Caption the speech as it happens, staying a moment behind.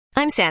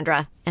I'm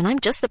Sandra, and I'm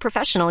just the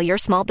professional your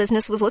small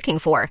business was looking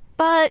for.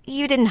 But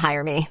you didn't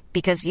hire me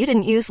because you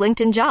didn't use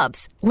LinkedIn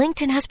Jobs.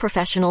 LinkedIn has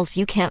professionals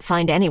you can't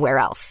find anywhere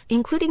else,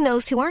 including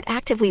those who aren't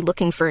actively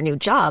looking for a new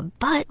job,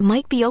 but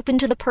might be open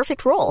to the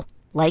perfect role,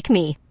 like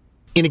me.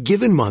 In a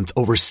given month,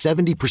 over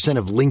 70%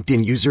 of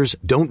LinkedIn users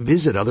don't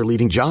visit other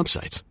leading job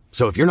sites.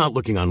 So if you're not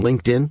looking on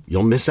LinkedIn,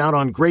 you'll miss out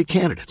on great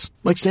candidates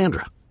like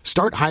Sandra.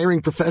 Start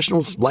hiring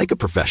professionals like a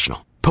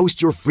professional.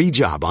 Post your free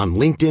job on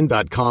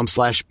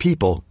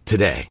linkedin.com/people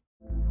today.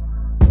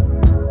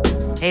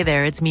 Hey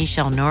there, it's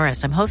Michelle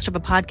Norris. I'm host of a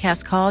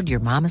podcast called Your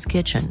Mama's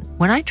Kitchen.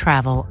 When I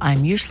travel,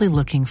 I'm usually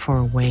looking for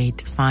a way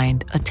to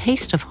find a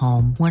taste of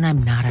home when I'm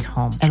not at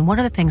home. And one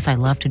of the things I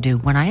love to do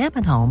when I am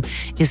at home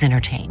is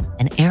entertain.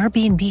 And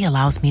Airbnb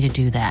allows me to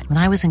do that. When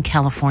I was in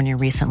California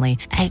recently,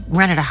 I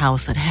rented a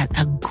house that had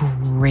a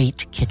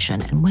great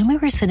kitchen. And when we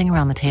were sitting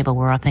around the table,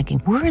 we're all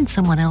thinking, we're in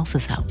someone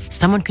else's house.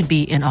 Someone could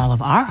be in all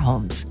of our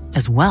homes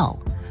as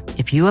well.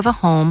 If you have a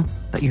home,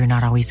 but you're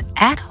not always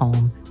at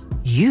home,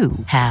 you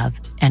have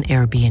an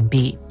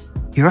Airbnb.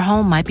 Your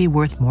home might be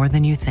worth more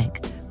than you think.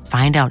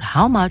 Find out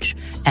how much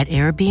at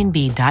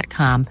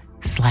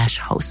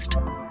airbnb.com/host.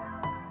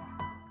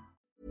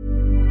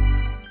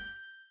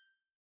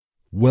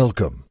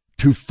 Welcome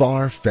to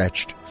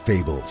Far-Fetched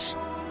Fables,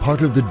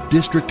 part of the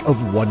District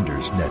of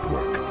Wonders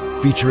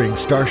network, featuring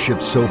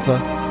Starship Sofa,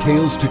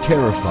 Tales to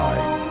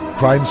Terrify,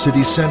 Crime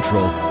City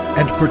Central,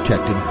 and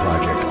Protecting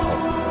Project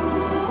Pulp.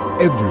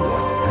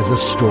 Everyone has a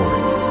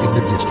story in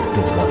the District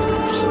of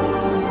Wonders.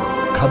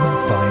 Come and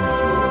find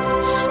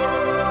yours.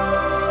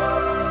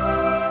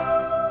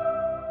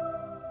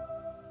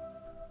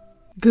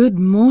 Good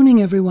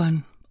morning,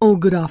 everyone, or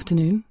good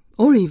afternoon,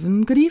 or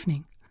even good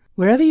evening.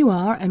 Wherever you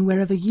are and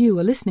wherever you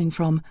are listening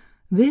from,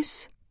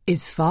 this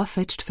is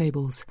Far-Fetched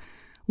Fables.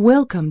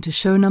 Welcome to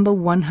show number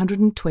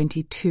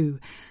 122.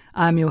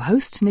 I'm your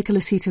host,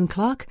 Nicholas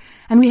Heaton-Clark,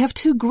 and we have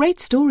two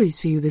great stories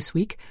for you this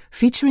week,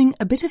 featuring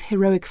a bit of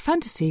heroic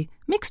fantasy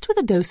mixed with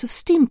a dose of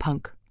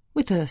steampunk,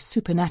 with a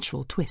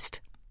supernatural twist.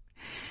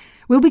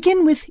 We'll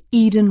begin with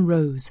Eden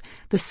Rose,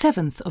 the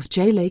seventh of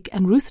Jay Lake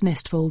and Ruth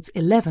Nestfold's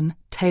 11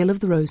 Tale of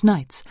the Rose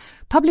Knights,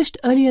 published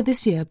earlier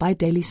this year by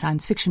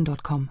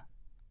dailysciencefiction.com.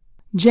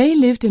 Jay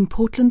lived in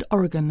Portland,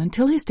 Oregon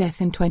until his death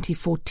in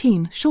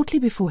 2014, shortly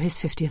before his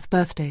 50th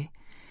birthday.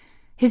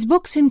 His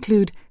books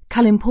include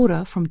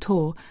Kalimpora from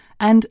Tor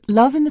and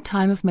Love in the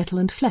Time of Metal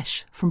and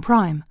Flesh from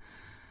Prime.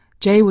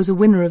 Jay was a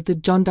winner of the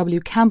John W.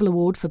 Campbell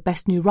Award for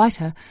Best New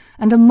Writer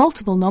and a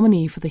multiple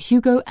nominee for the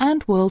Hugo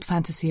and World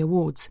Fantasy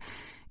Awards.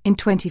 In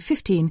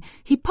 2015,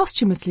 he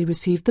posthumously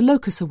received the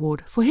Locus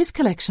Award for his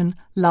collection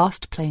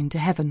Last Plane to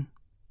Heaven.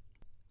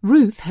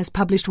 Ruth has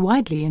published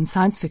widely in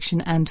science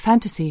fiction and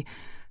fantasy,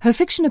 her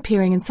fiction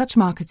appearing in such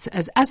markets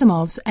as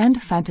Asimov's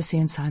and Fantasy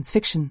and Science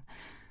Fiction.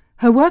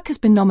 Her work has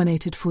been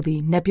nominated for the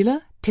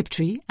Nebula,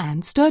 Tiptree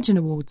and Sturgeon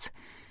Awards.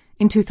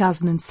 In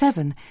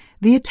 2007,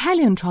 the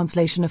Italian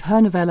translation of her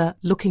novella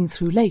Looking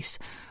Through Lace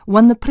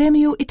won the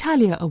Premio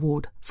Italia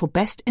Award for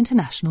Best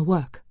International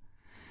Work.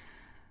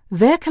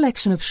 Their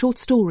collection of short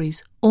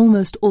stories,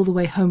 Almost All the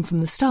Way Home from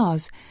the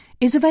Stars,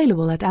 is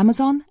available at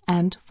Amazon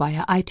and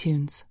via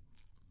iTunes.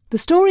 The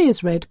story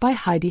is read by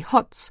Heidi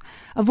Hotz,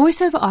 a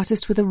voiceover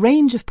artist with a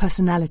range of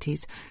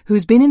personalities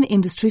who's been in the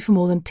industry for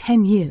more than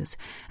 10 years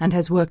and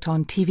has worked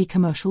on TV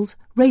commercials,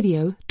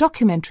 radio,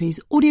 documentaries,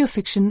 audio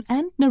fiction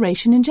and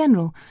narration in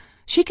general.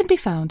 She can be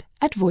found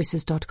at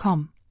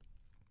voices.com.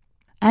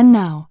 And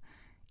now,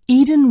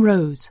 Eden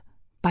Rose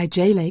by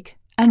Jay Lake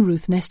and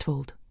Ruth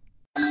Nestfold.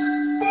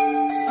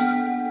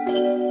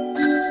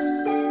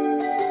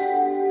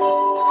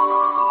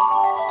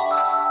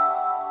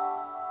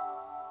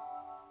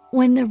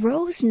 When the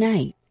Rose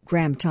Knight,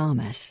 Graham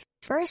Thomas,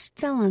 first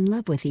fell in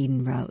love with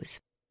Eden Rose,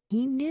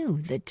 he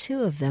knew the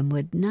two of them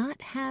would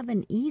not have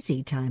an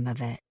easy time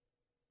of it.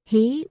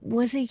 He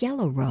was a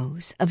yellow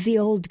rose of the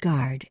old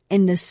guard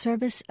in the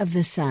service of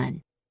the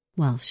sun,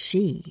 while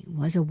she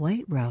was a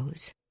white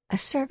rose, a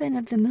servant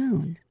of the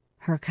moon,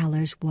 her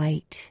colors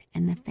white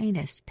and the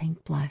faintest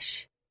pink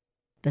blush.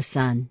 The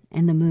sun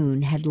and the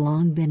moon had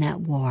long been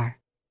at war,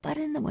 but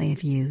in the way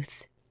of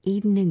youth,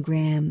 Eden and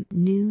Graham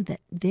knew that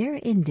their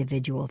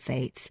individual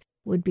fates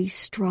would be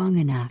strong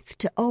enough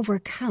to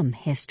overcome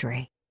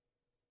history.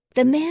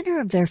 The manner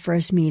of their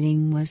first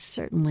meeting was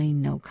certainly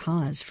no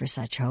cause for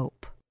such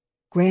hope.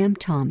 Graham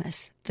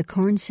Thomas, the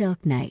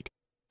Cornsilk Knight,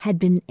 had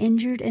been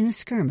injured in a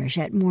skirmish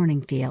at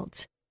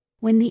Morningfields.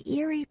 When the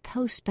eerie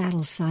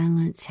post-battle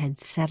silence had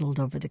settled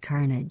over the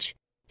carnage,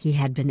 he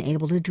had been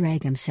able to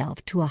drag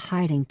himself to a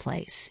hiding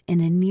place in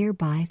a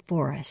nearby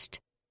forest.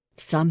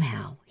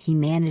 Somehow, he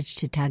managed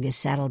to tug his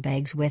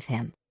saddlebags with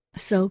him,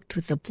 soaked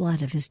with the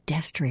blood of his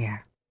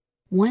destrier.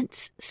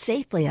 Once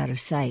safely out of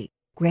sight,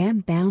 Graham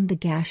bound the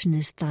gash in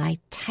his thigh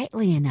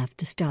tightly enough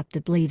to stop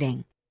the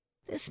bleeding.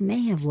 This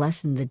may have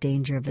lessened the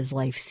danger of his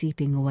life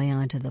seeping away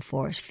onto the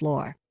forest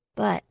floor,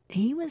 but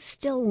he was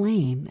still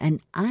lame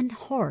and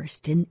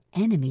unhorsed in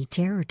enemy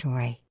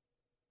territory.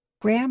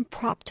 Graham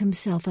propped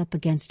himself up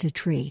against a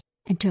tree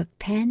and took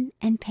pen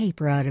and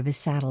paper out of his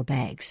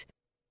saddlebags.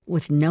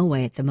 With no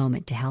way at the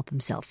moment to help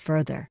himself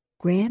further,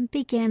 Graham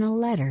began a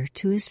letter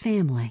to his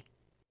family.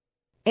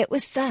 It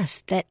was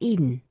thus that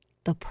Eden,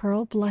 the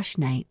Pearl Blush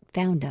Knight,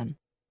 found him.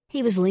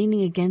 He was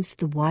leaning against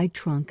the wide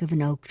trunk of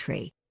an oak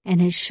tree,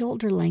 and his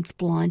shoulder-length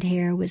blonde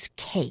hair was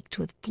caked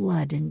with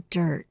blood and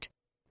dirt.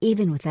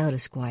 Even without a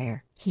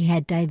squire, he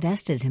had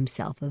divested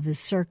himself of his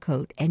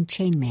surcoat and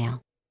chainmail.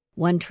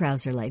 One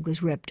trouser leg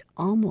was ripped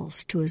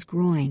almost to his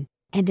groin,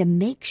 and a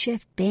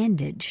makeshift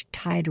bandage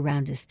tied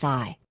around his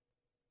thigh.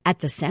 At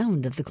the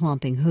sound of the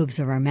clomping hooves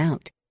of our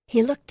mount,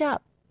 he looked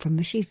up from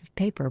a sheaf of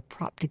paper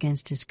propped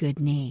against his good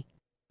knee.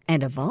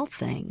 And of all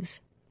things,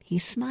 he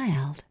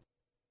smiled.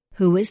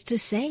 Who is to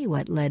say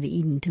what led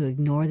Eden to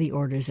ignore the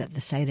orders at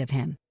the sight of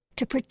him,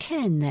 to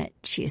pretend that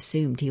she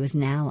assumed he was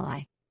an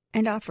ally,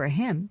 and offer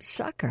him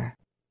succor?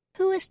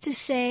 Who is to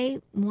say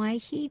why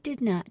he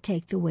did not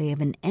take the way of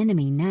an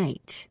enemy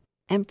knight,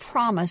 and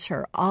promise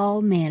her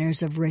all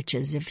manners of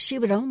riches if she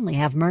would only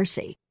have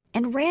mercy,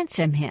 and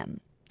ransom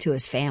him to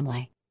his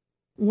family?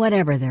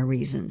 Whatever their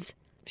reasons,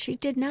 she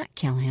did not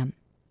kill him,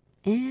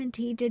 and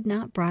he did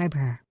not bribe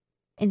her.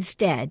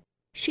 Instead,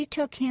 she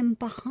took him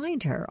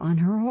behind her on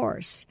her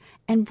horse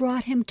and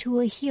brought him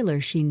to a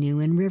healer she knew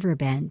in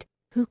Riverbend,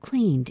 who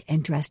cleaned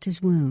and dressed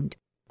his wound,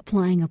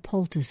 applying a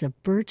poultice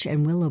of birch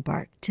and willow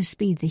bark to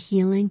speed the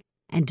healing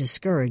and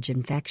discourage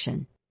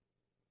infection.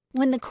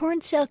 When the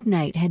Cornsilk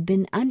Knight had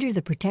been under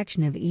the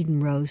protection of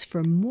Eden Rose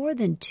for more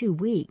than 2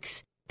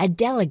 weeks, a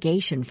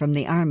delegation from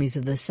the armies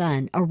of the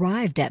sun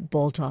arrived at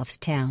Boltoff's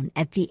town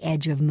at the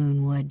edge of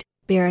Moonwood,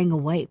 bearing a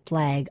white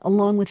flag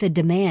along with a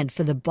demand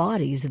for the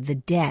bodies of the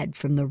dead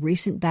from the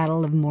recent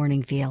Battle of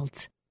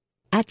Morningfields.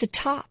 At the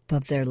top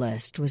of their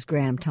list was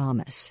Graham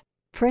Thomas,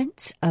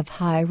 Prince of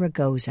High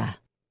Ragosa.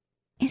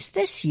 "Is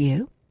this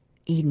you?"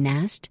 Eden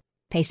asked,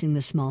 pacing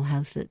the small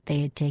house that they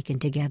had taken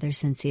together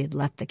since he had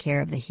left the care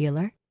of the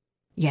healer.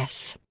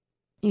 "Yes."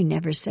 "You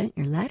never sent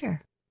your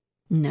letter."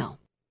 "No."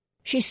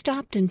 She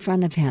stopped in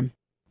front of him.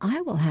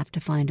 "I will have to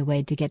find a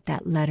way to get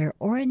that letter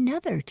or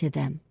another to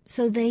them,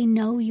 so they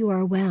know you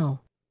are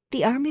well.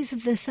 The armies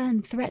of the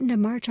sun threaten to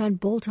march on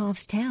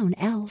Boltoff's town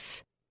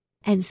else."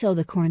 And so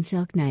the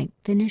Cornsilk Knight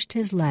finished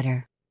his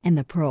letter, and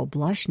the Pearl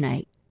Blush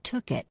Knight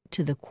took it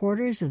to the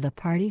quarters of the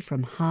party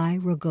from High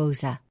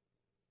Ragosa.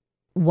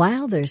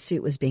 While their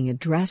suit was being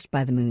addressed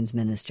by the Moon's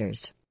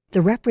ministers,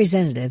 the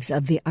representatives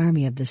of the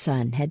Army of the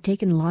Sun had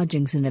taken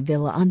lodgings in a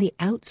villa on the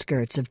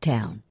outskirts of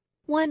town,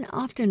 one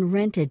often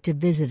rented to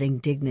visiting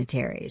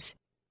dignitaries.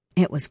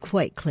 It was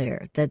quite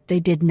clear that they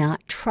did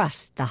not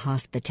trust the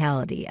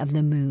hospitality of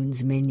the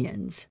Moon's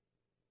minions.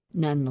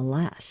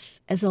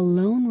 Nonetheless, as a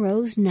lone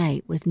rose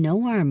knight with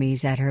no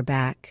armies at her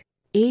back,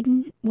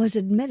 Eden was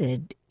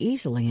admitted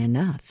easily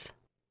enough.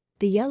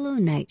 The yellow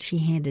knight she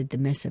handed the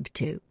missive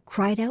to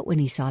cried out when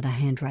he saw the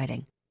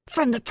handwriting,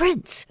 "From the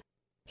prince!"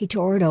 He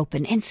tore it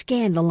open and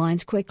scanned the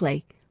lines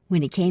quickly.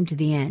 When he came to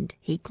the end,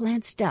 he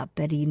glanced up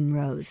at Eden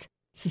Rose,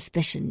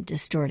 suspicion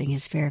distorting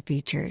his fair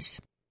features.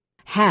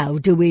 "How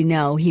do we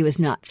know he was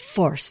not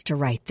forced to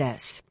write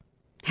this?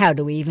 How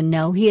do we even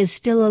know he is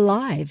still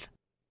alive?"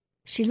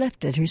 She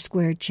lifted her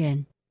square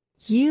chin.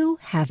 "You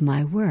have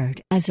my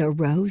word as a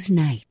rose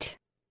knight."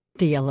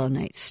 The yellow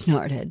knight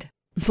snorted.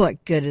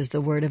 "What good is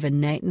the word of a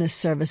knight in the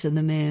service of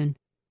the Moon?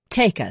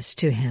 Take us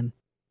to him.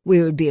 We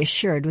would be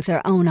assured with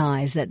our own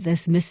eyes that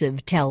this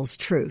missive tells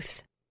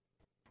truth."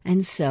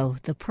 And so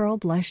the Pearl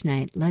Blush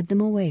Knight led them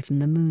away from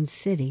the Moon's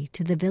city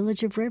to the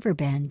village of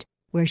Riverbend,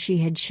 where she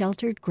had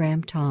sheltered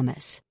Graham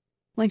Thomas.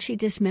 When she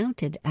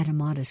dismounted at a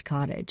modest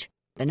cottage,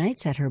 the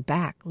knights at her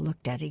back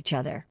looked at each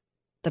other.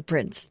 The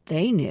prince,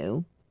 they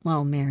knew,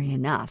 while merry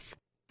enough,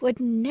 would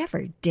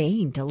never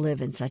deign to live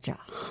in such a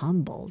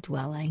humble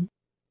dwelling.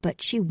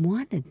 But she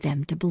wanted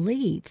them to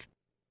believe.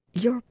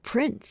 "Your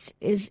prince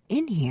is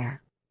in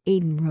here,"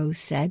 Eden Rose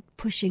said,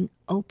 pushing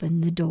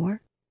open the door.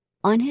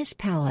 On his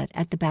pallet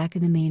at the back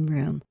of the main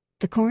room,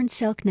 the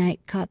Cornsilk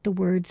Knight caught the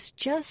words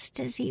just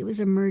as he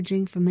was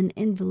emerging from an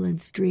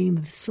invalid's dream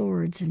of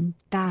swords and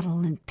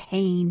battle and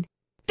pain.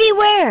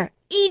 "Beware,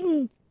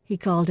 Eden!" he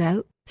called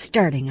out,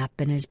 starting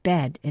up in his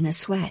bed in a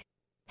sweat.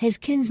 His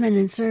kinsmen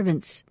and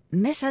servants,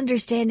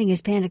 misunderstanding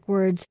his panicked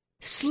words,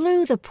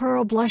 slew the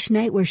Pearl Blush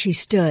Knight where she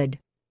stood.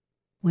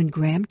 When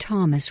Graham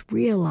Thomas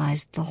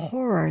realized the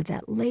horror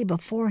that lay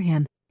before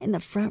him in the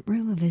front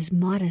room of his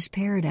modest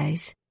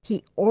paradise,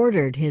 he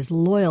ordered his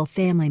loyal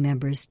family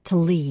members to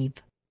leave.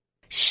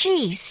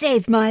 "She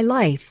saved my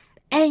life,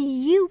 and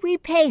you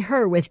repay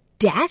her with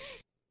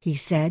death?" he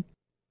said.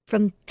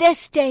 "From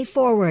this day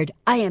forward,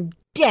 I am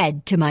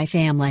dead to my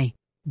family,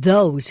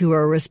 those who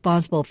are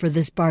responsible for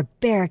this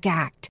barbaric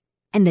act,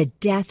 and the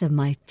death of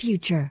my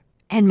future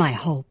and my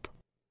hope."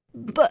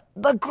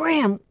 But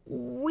Graham,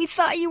 we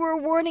thought you were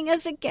warning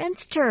us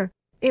against her."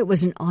 "It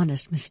was an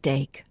honest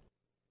mistake."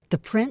 The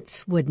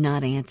prince would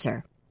not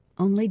answer,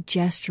 only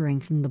gesturing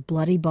from the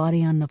bloody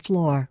body on the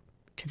floor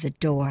to the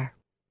door.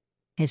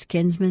 His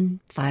kinsman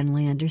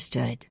finally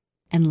understood,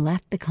 and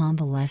left the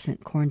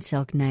convalescent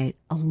Cornsilk Knight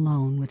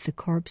alone with the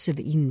corpse of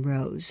Eden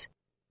Rose.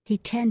 He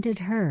tended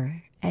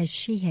her as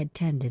she had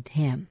tended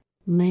him,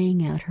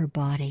 laying out her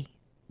body,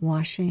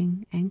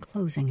 washing and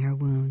closing her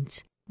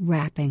wounds,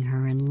 wrapping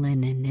her in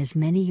linen as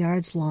many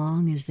yards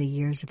long as the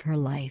years of her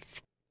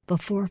life,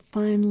 before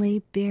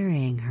finally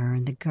burying her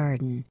in the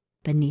garden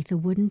beneath a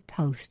wooden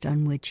post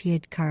on which he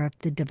had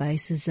carved the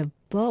devices of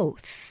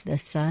both the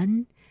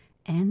sun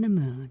and the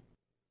moon.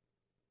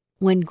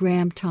 When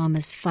Graham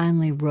Thomas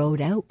finally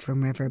rode out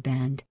from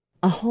Riverbend,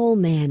 a whole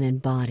man in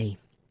body,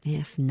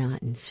 if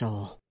not in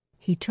soul,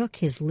 he took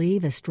his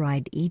leave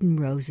astride Eden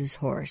Rose's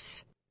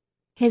horse.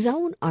 His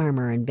own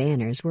armor and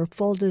banners were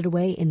folded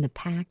away in the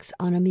packs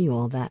on a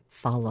mule that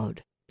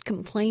followed,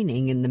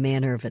 complaining in the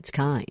manner of its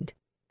kind.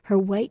 Her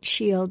white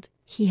shield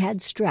he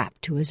had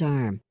strapped to his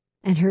arm,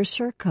 and her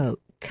surcoat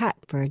cut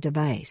for a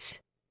device,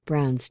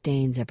 brown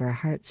stains of her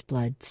heart's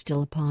blood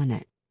still upon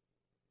it.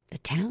 The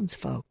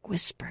townsfolk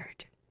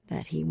whispered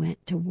that he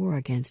went to war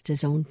against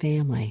his own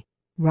family,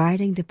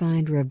 riding to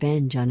find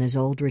revenge on his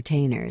old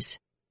retainers.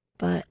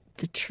 But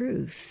the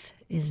truth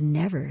is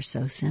never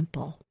so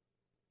simple.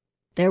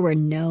 There were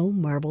no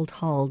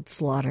marble-hulled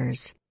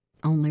slaughters,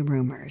 only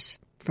rumors,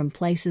 from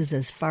places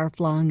as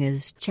far-flung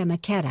as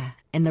Chemiqueta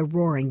in the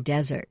roaring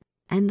desert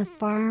and the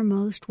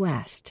farmost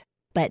west,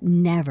 but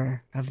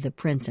never of the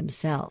prince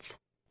himself.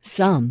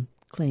 Some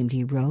claimed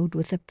he rode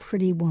with a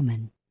pretty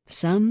woman.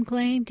 Some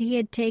claimed he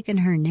had taken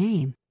her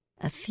name.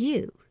 A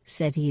few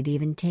said he had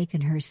even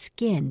taken her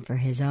skin for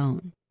his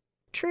own.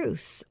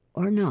 Truth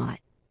or not,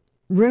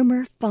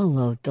 rumor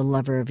followed the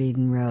lover of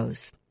Eden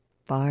Rose,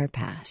 far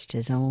past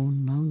his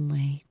own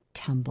lonely,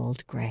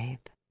 tumbled grave.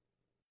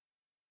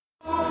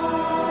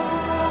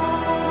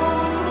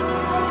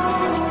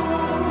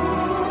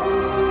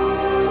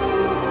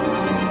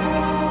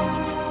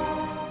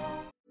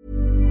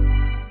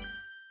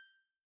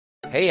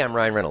 Hey, I'm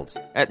Ryan Reynolds.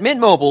 At Mint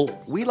Mobile,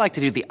 we like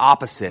to do the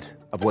opposite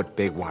of what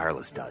Big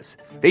Wireless does.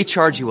 They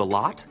charge you a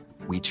lot,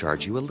 we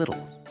charge you a little.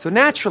 So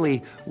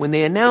naturally, when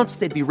they announced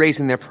they'd be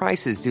raising their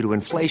prices due to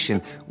inflation,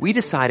 we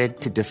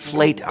decided to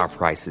deflate our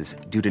prices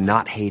due to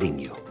not hating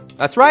you.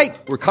 That's right.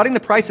 We're cutting the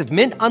price of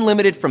Mint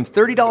Unlimited from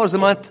 $30 a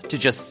month to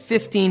just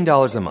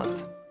 $15 a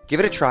month. Give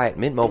it a try at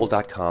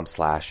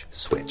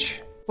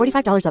mintmobile.com/switch.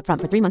 $45 up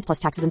front for 3 months plus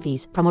taxes and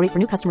fees. Promo rate for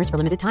new customers for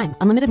limited time.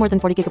 Unlimited more than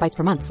 40 gigabytes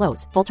per month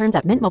slows. Full terms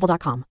at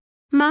mintmobile.com.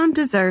 Mom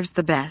deserves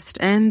the best,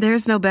 and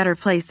there's no better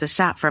place to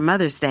shop for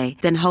Mother's Day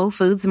than Whole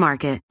Foods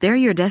Market. They're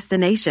your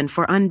destination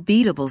for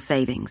unbeatable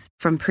savings,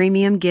 from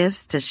premium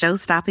gifts to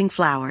show-stopping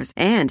flowers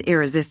and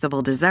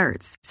irresistible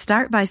desserts.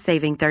 Start by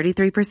saving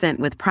 33%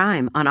 with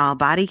Prime on all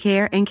body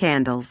care and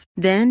candles.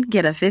 Then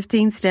get a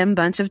 15-stem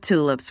bunch of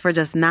tulips for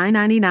just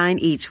 $9.99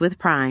 each with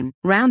Prime.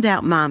 Round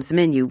out Mom's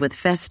menu with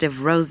festive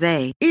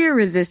rosé,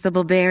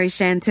 irresistible berry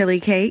chantilly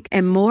cake,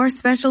 and more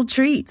special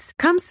treats.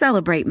 Come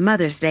celebrate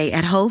Mother's Day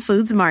at Whole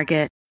Foods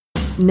Market.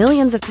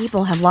 Millions of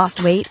people have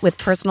lost weight with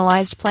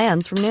personalized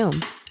plans from Noom.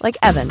 Like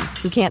Evan,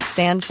 who can't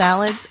stand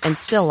salads and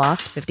still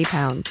lost 50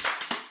 pounds.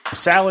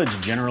 Salads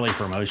generally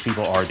for most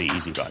people are the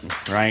easy button,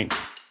 right?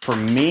 For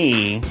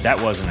me,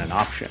 that wasn't an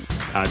option.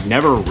 I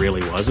never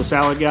really was a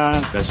salad guy.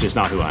 That's just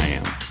not who I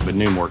am. But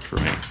Noom worked for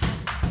me.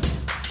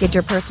 Get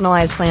your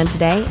personalized plan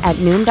today at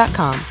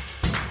Noom.com.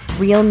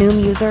 Real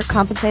Noom user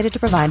compensated to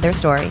provide their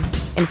story.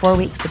 In 4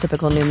 weeks, the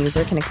typical Noom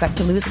user can expect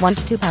to lose 1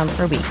 to 2 pounds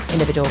per week.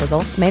 Individual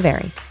results may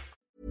vary.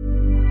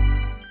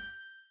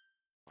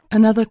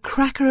 Another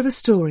cracker of a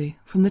story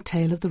from the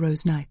Tale of the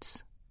Rose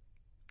Knights.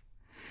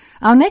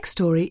 Our next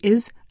story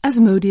is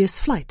Asmodeus'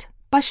 Flight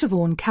by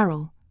Siobhan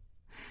Carroll.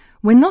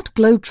 When not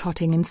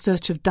globe-trotting in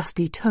search of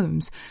dusty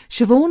tomes,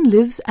 Siobhan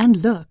lives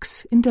and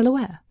lurks in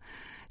Delaware.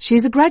 She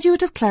is a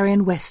graduate of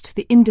Clarion West,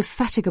 the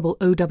indefatigable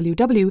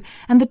OWW,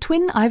 and the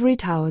twin ivory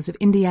towers of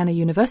Indiana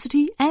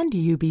University and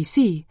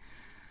UBC.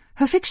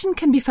 Her fiction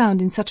can be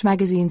found in such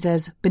magazines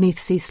as Beneath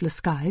Ceaseless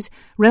Skies,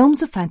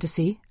 Realms of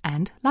Fantasy,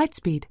 and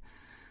Lightspeed.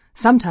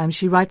 Sometimes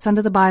she writes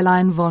under the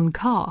byline Von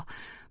Carr.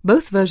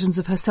 Both versions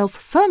of herself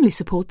firmly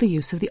support the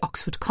use of the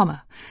Oxford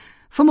comma.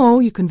 For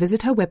more, you can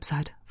visit her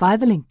website via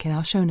the link in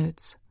our show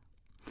notes.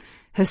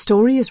 Her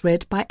story is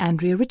read by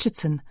Andrea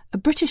Richardson, a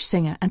British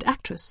singer and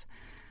actress.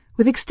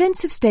 With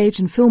extensive stage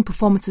and film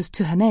performances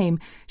to her name,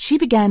 she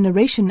began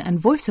narration and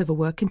voiceover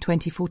work in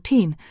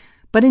 2014,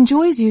 but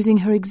enjoys using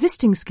her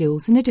existing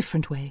skills in a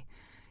different way.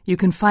 You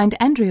can find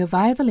Andrea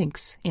via the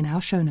links in our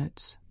show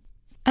notes.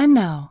 And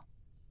now,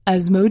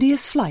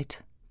 Asmodeus'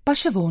 Flight by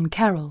Siobhan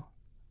Carroll.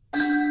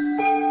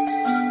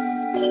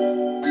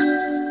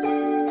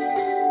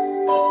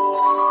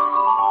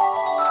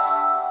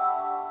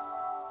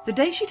 The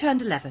day she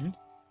turned 11,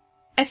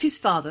 Effie's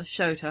father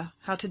showed her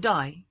how to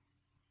die.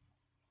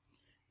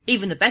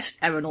 "Even the best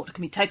aeronaut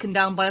can be taken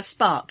down by a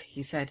spark,"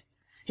 he said,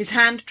 his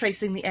hand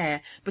tracing the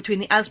air between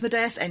the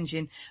Asmodeus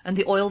engine and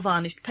the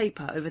oil-varnished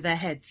paper over their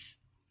heads.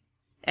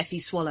 Effie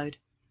swallowed.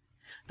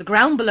 The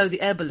ground below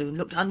the air balloon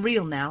looked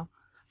unreal now,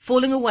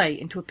 falling away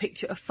into a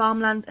picture of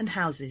farmland and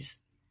houses.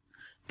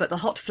 But the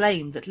hot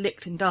flame that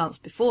licked and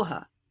danced before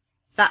her,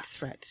 that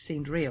threat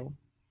seemed real.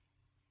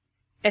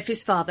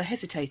 Effie's father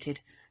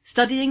hesitated,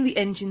 studying the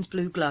engine's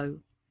blue glow.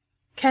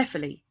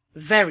 Carefully,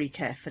 very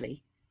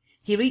carefully,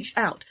 He reached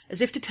out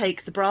as if to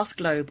take the brass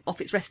globe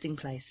off its resting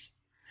place.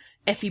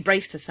 Effie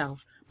braced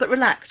herself, but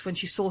relaxed when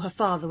she saw her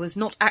father was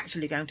not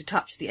actually going to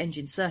touch the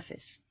engine's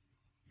surface.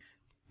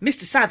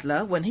 Mr.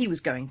 Sadler, when he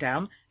was going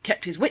down,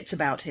 kept his wits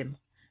about him.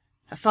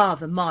 Her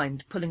father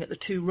mimed pulling at the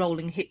 2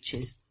 rolling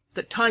hitches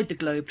that tied the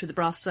globe to the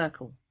brass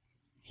circle.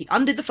 He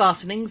undid the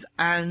fastenings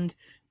and...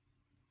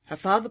 Her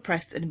father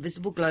pressed an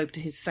invisible globe to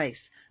his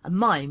face and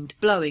mimed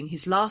blowing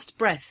his last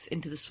breath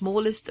into the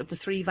smallest of the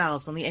 3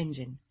 valves on the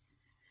engine.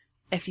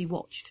 Effie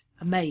watched,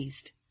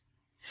 amazed.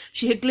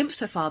 She had glimpsed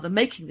her father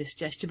making this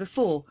gesture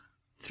before,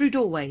 through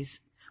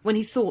doorways, when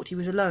he thought he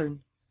was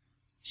alone.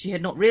 She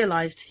had not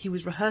realised he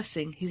was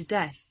rehearsing his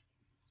death.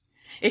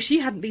 If she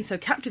hadn't been so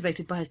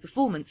captivated by his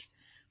performance,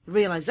 the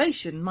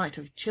realisation might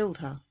have chilled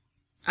her.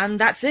 "And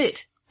that's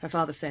it," her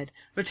father said,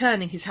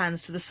 returning his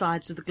hands to the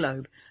sides of the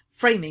globe,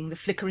 framing the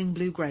flickering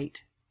blue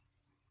grate.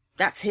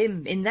 "That's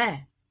him, in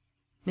there.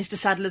 Mr.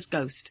 Sadler's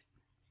ghost,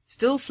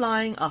 still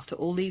flying after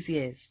all these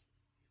years."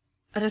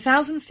 At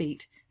 1,000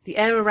 feet, the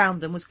air around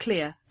them was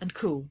clear and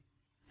cool.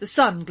 The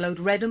sun glowed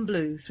red and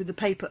blue through the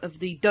paper of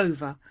the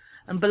Dover,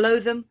 and below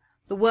them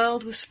the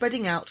world was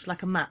spreading out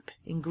like a map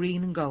in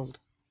green and gold.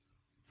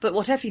 But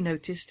what Effie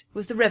noticed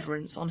was the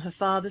reverence on her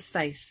father's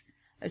face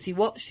as he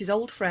watched his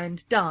old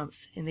friend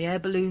dance in the air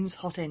balloon's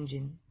hot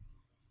engine.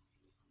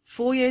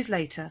 4 years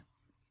later,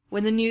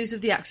 when the news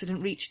of the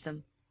accident reached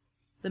them,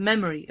 the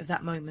memory of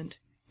that moment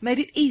made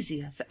it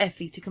easier for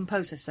Effie to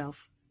compose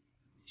herself.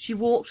 She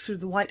walked through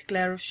the white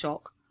glare of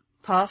shock,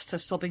 past her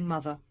sobbing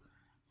mother,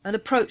 and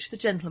approached the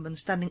gentleman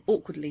standing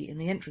awkwardly in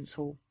the entrance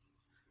hall.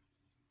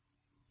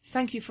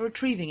 "Thank you for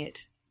retrieving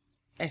it,"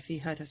 Effie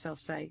heard herself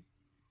say.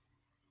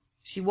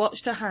 She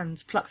watched her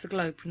hands pluck the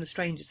globe from the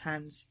stranger's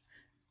hands.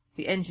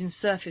 The engine's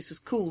surface was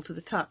cool to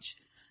the touch,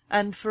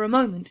 and for a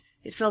moment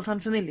it felt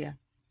unfamiliar.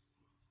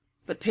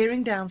 But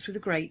peering down through the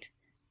grate,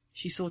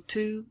 she saw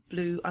 2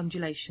 blue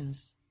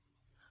undulations,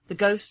 the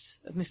ghosts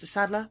of Mr.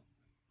 Sadler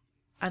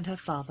and her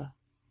father.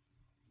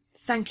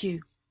 "Thank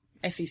you,"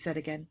 Effie said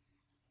again.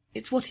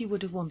 "It's what he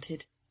would have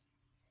wanted."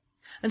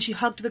 And she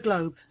hugged the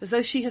globe as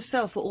though she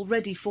herself were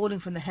already falling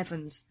from the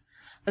heavens,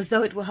 as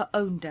though it were her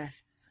own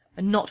death,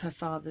 and not her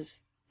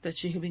father's, that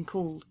she had been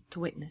called to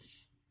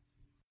witness.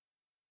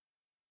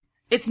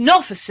 "It's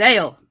not for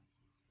sale!"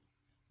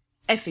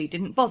 Effie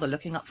didn't bother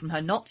looking up from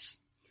her knots.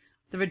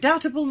 The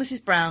redoubtable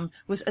Mrs. Brown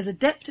was as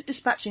adept at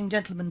dispatching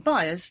gentlemen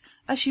buyers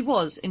as she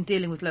was in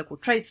dealing with local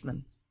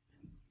tradesmen.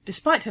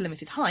 Despite her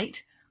limited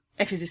height,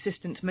 Effie's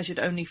assistant measured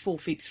only 4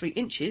 feet 3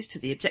 inches to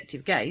the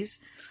objective gaze,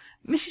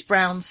 Mrs.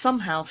 Brown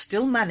somehow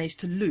still managed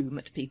to loom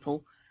at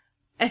people.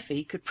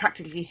 Effie could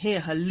practically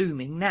hear her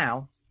looming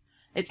now.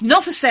 "It's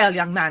not for sale,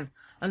 young man,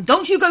 and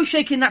don't you go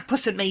shaking that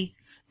puss at me.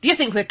 Do you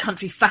think we're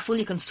country faffle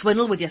you can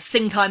swindle with your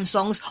sing-time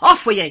songs?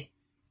 Off with ye!"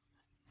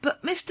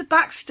 "But Mr.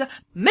 Baxter—"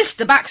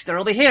 "Mr.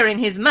 Baxter'll be hearing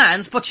his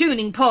man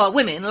spotooning poor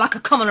women like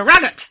a common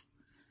raggot."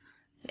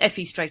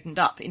 Effie straightened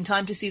up in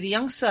time to see the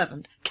young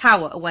servant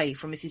cower away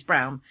from Mrs.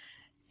 Brown,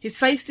 his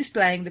face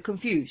displaying the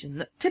confusion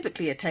that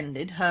typically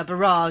attended her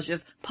barrage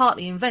of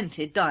partly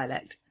invented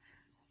dialect.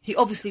 He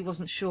obviously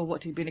wasn't sure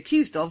what he'd been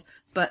accused of,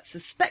 but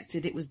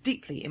suspected it was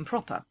deeply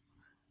improper.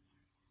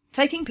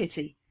 Taking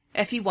pity,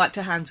 Effie wiped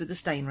her hands with the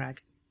stain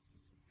rag.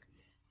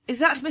 "Is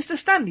that Mr.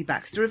 Stanley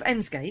Baxter of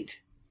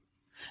Ensgate?"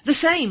 "The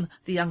same!"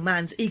 The young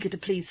man's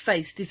eager-to-please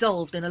face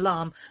dissolved in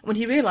alarm when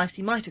he realised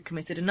he might have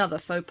committed another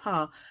faux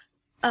pas.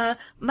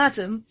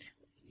 Madam,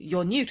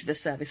 you're new to the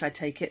service, I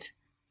take it.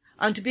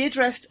 I'm to be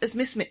addressed as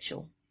Miss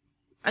Mitchell.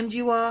 And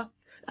you are—"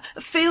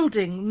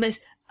 "Fielding,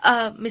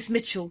 Miss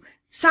Mitchell.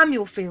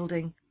 Samuel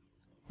Fielding."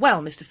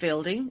 "Well, Mr.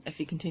 Fielding,"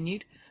 Effie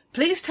continued,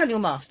 "please tell your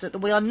master that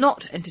we are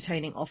not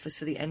entertaining offers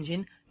for the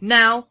engine,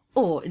 now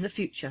or in the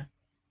future."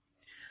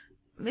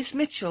 "Miss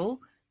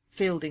Mitchell,"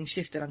 Fielding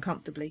shifted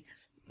uncomfortably,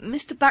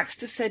 "Mr.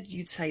 Baxter said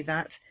you'd say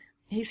that.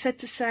 He said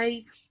to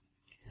say—"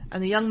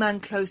 And the young man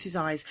closed his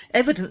eyes,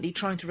 evidently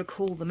trying to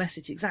recall the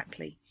message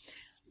exactly.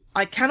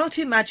 "I cannot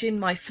imagine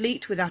my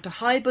fleet without a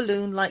high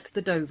balloon like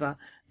the Dover.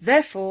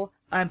 Therefore,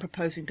 I am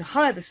proposing to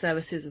hire the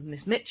services of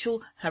Miss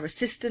Mitchell, her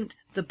assistant,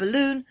 the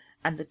balloon,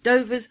 and the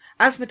Dover's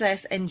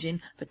Asmodeus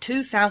engine for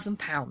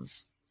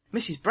 £2,000.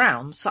 Mrs.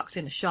 Brown sucked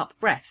in a sharp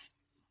breath.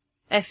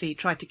 Effie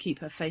tried to keep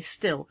her face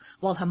still,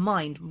 while her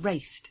mind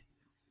raced.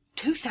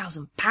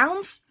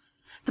 £2,000?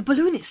 The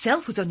balloon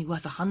itself was only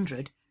worth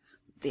 100.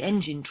 The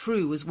engine,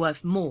 true, was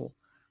worth more.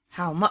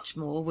 How much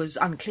more was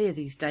unclear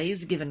these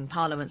days, given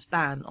Parliament's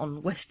ban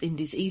on West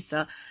Indies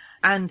ether,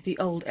 and the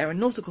old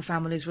aeronautical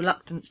family's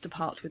reluctance to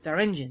part with their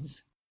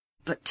engines.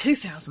 But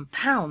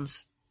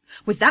 £2,000!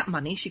 With that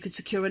money she could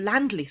secure a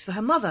land lease for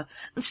her mother,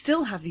 and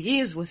still have a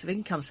year's worth of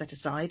income set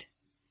aside.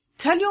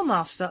 "Tell your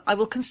master I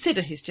will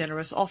consider his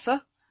generous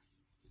offer."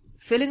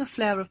 Feeling a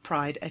flare of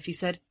pride, Effie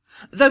said,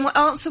 "Though my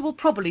answer will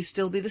probably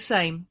still be the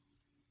same."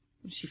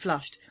 She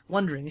flushed,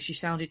 wondering if she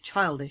sounded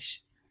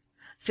childish.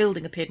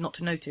 Fielding appeared not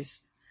to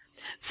notice.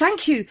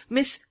 "Thank you,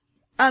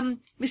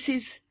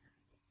 Mrs.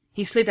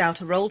 He slid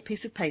out a rolled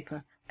piece of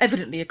paper,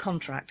 evidently a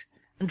contract,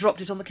 and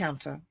dropped it on the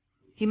counter.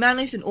 He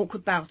managed an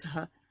awkward bow to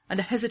her, and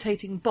a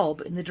hesitating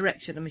bob in the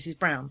direction of Mrs.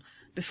 Brown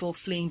before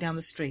fleeing down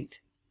the street.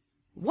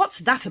 "What's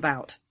that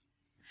about?"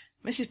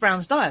 Mrs.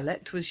 Brown's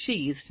dialect was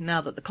sheathed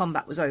now that the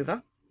combat was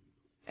over.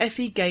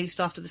 Effie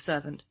gazed after the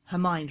servant, her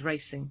mind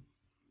racing.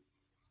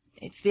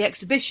 "It's the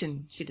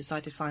exhibition," she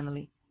decided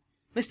finally.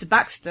 "Mr.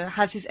 Baxter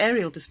has his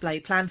aerial display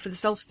planned for the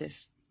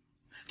solstice.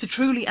 To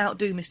truly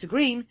outdo Mr.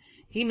 Green,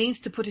 he needs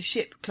to put a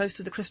ship close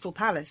to the Crystal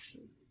Palace."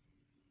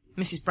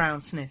 Mrs. Brown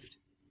sniffed.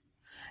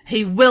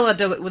 "He will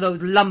do it with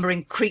those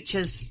lumbering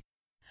creatures."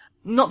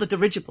 "Not the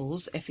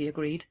dirigibles," Effie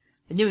agreed.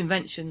 The new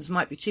inventions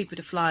might be cheaper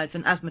to fly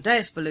than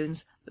Asmodeus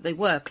balloons, but they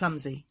were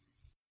clumsy.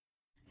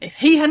 "If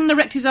he hadn't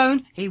erected his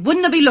own, he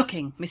wouldn't be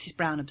looking," Mrs.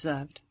 Brown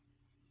observed.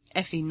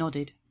 Effie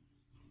nodded.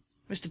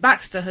 Mr.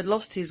 Baxter had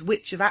lost his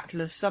Witch of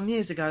Atlas some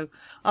years ago,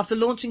 after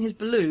launching his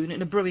balloon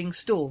in a brewing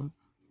storm.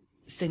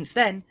 Since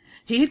then,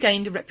 he had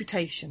gained a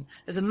reputation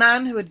as a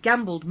man who had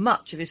gambled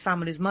much of his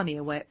family's money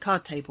away at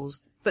card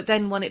tables, but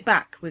then won it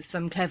back with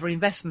some clever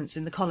investments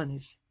in the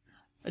colonies.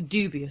 A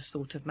dubious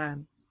sort of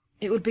man.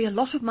 It would be a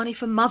lot of money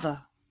for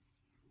Mother.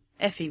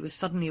 Effie was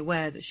suddenly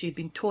aware that she had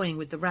been toying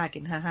with the rag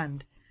in her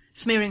hand,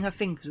 smearing her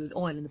fingers with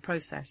oil in the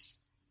process.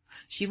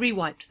 She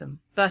re-wiped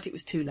them, but it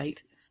was too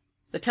late.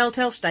 The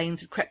telltale stains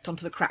had crept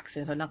onto the cracks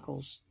in her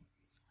knuckles.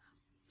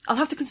 "I'll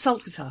have to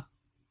consult with her."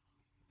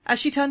 As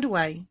she turned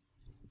away,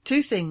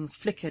 two things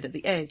flickered at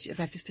the edge of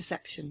Effie's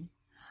perception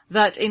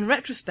that, in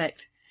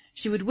retrospect,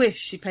 she would wish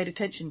she'd paid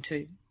attention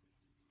to.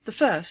 The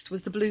first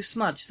was the blue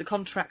smudge the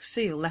contract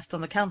seal left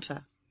on the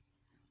counter.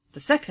 The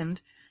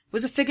second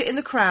was a figure in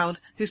the crowd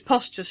whose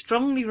posture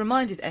strongly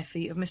reminded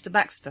Effie of Mr.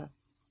 Baxter.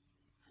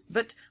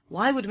 But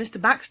why would Mr.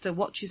 Baxter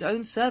watch his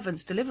own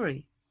servant's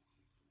delivery?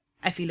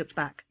 Effie looked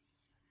back.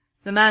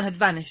 The man had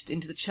vanished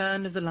into the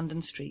churn of the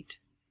London street.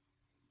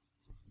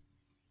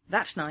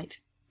 That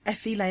night,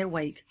 Effie lay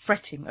awake,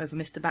 fretting over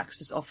Mr.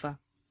 Baxter's offer.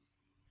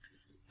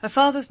 Her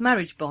father's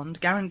marriage bond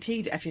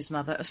guaranteed Effie's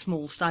mother a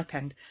small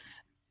stipend,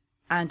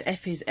 and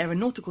Effie's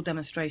aeronautical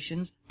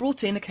demonstrations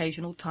brought in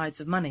occasional tides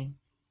of money.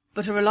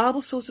 But a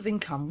reliable source of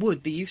income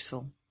would be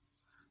useful.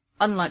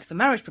 Unlike the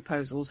marriage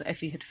proposals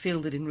Effie had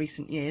fielded in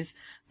recent years,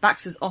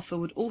 Baxter's offer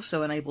would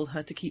also enable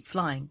her to keep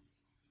flying.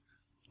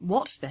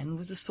 What, then,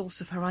 was the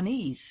source of her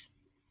unease?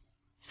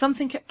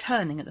 Something kept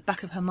turning at the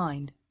back of her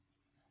mind.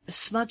 A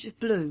smudge of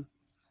blue,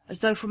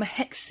 as though from a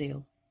hex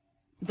seal,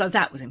 though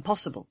that was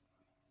impossible.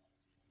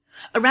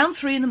 Around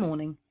 3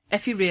 a.m,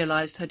 Effie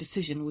realised her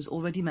decision was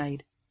already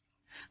made.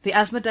 The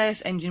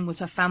Asmodeus engine was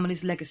her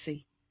family's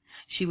legacy.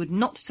 She would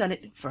not sell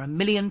it for £1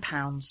 million.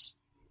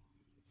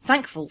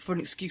 Thankful for an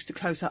excuse to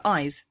close her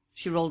eyes,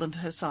 she rolled onto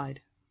her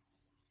side,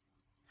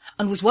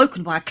 and was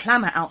woken by a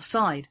clamour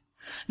outside.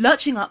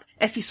 Lurching up,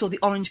 Effie saw the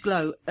orange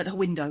glow at her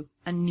window,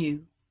 and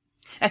knew.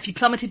 Effie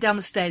plummeted down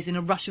the stairs in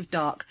a rush of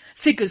dark.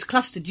 Figures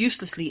clustered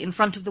uselessly in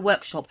front of the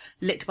workshop,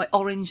 lit by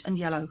orange and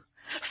yellow.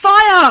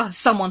 "Fire!"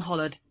 someone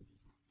hollered.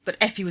 But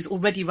Effie was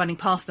already running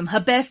past them, her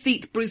bare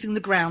feet bruising the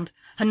ground,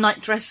 her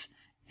nightdress,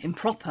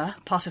 improper,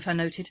 part of her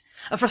noted,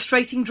 a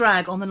frustrating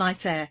drag on the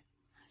night air.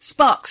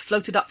 Sparks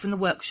floated up from the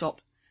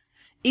workshop.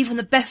 Even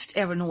the best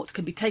aeronaut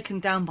can be taken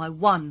down by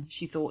one,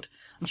 she thought,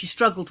 and she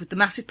struggled with the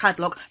massive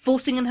padlock,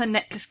 forcing in her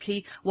necklace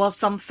key, while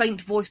some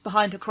faint voice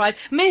behind her cried,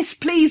 "Miss,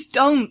 please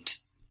don't!"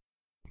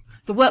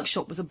 The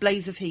workshop was a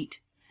blaze of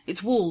heat,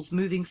 its walls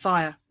moving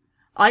fire.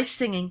 Eyes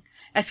singing,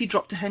 Effie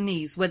dropped to her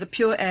knees, where the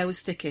pure air was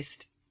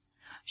thickest.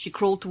 She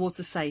crawled towards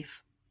the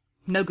safe.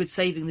 No good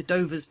saving the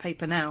Dover's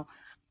paper now.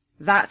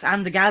 That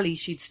and the galley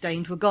she'd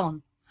stained were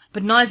gone,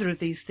 but neither of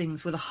these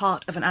things were the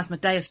heart of an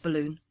Asmodeus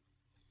balloon.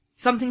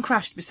 Something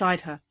crashed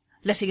beside her,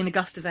 letting in a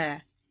gust of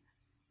air.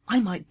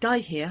 I might die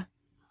here,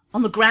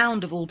 on the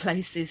ground of all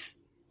places.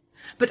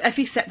 But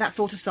Effie set that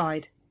thought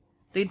aside.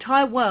 The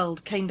entire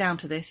world came down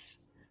to this,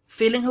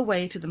 feeling her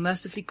way to the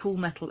mercifully cool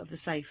metal of the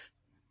safe.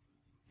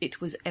 It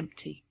was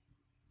empty.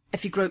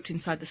 Effie groped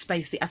inside the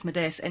space the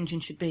Asmodeus engine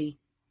should be.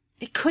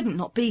 It couldn't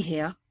not be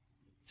here.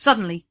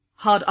 Suddenly,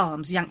 hard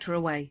arms yanked her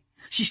away.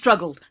 She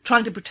struggled,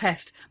 trying to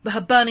protest, but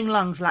her burning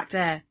lungs lacked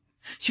air.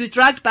 She was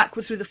dragged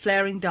backward through the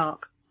flaring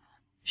dark.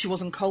 She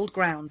was on cold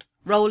ground,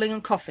 rolling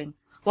and coughing,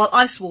 while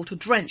ice water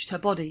drenched her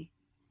body.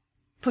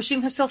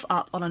 Pushing herself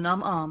up on a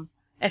numb arm,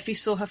 Effie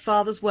saw her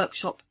father's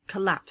workshop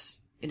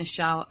collapse in a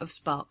shower of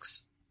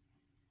sparks.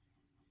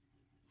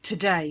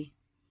 "Today,"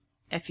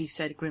 Effie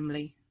said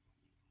grimly.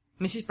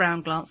 Mrs.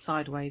 Brown glanced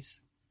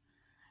sideways.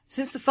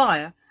 Since the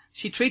fire,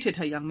 she treated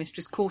her young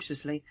mistress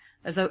cautiously,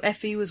 as though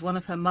Effie was one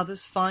of her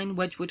mother's fine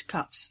Wedgwood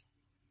cups.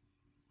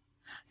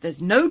 "There's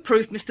no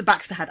proof Mr.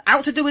 Baxter had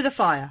aught to do with the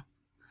fire."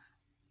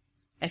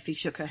 Effie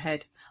shook her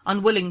head,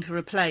 unwilling to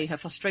replay her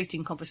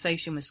frustrating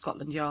conversation with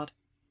Scotland Yard.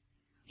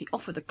 "He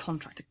offered the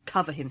contract to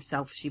cover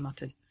himself," she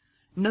muttered.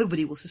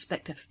 "Nobody will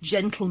suspect a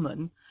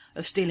gentleman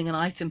of stealing an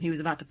item he was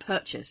about to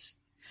purchase.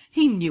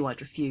 He knew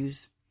I'd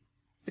refuse.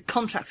 The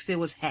contract still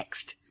was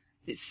hexed.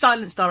 It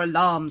silenced our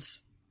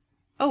alarms."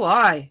 "Oh,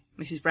 aye,"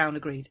 Mrs. Brown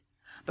agreed.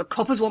 "But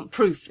coppers want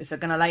proof if they're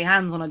going to lay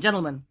hands on a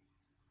gentleman."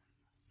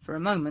 For a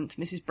moment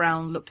Mrs.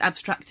 Brown looked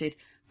abstracted,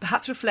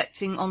 perhaps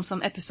reflecting on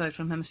some episode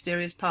from her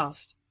mysterious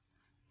past.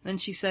 Then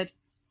she said,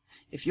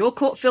 "If you're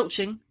caught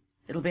filching,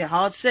 it'll be a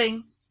hard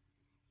thing.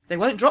 They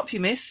won't drop you,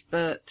 miss,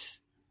 but—"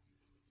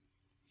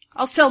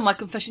 "I'll tell my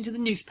confession to the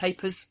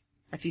newspapers,"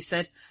 Effie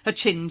said, her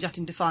chin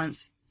jutting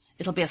defiance.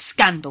 "It'll be a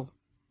scandal."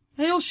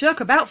 "You'll shirk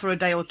about for a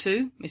day or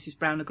two," Mrs.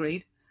 Brown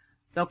agreed.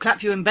 "They'll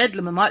clap you in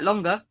Bedlam a mite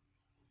longer."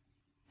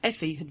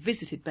 Effie had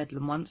visited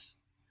Bedlam once,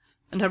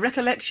 and her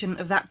recollection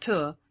of that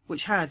tour,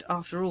 which had,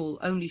 after all,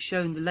 only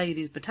shown the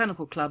Ladies'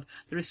 Botanical Club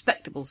the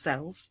respectable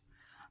cells,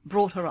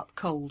 brought her up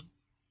cold.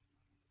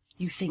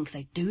 "You think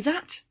they'd do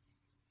that?"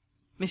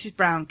 Mrs.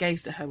 Brown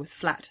gazed at her with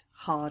flat,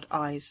 hard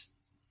eyes.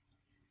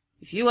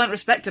 "If you weren't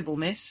respectable,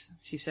 miss,"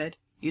 she said,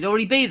 "you'd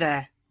already be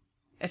there."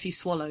 Effie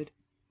swallowed,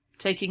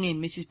 taking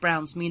in Mrs.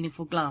 Brown's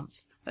meaningful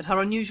glance at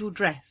her unusual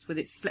dress with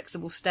its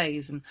flexible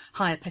stays and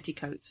higher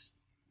petticoats.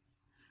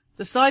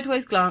 The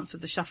sideways glance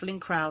of the shuffling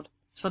crowd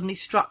suddenly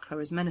struck her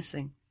as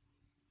menacing.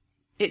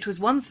 It was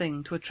one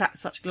thing to attract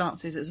such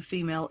glances as a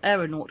female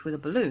aeronaut with a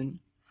balloon,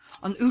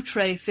 an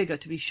outre figure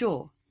to be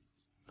sure,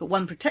 but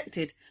one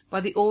protected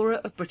by the aura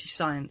of British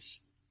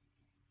science.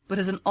 But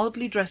as an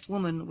oddly dressed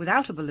woman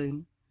without a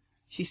balloon,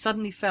 she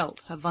suddenly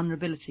felt her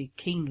vulnerability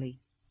keenly.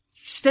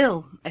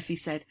 "Still," Effie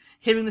said,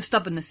 hearing the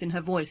stubbornness in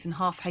her voice and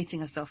half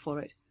hating herself for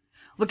it,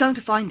 "we're going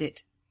to find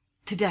it.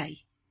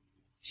 Today."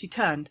 She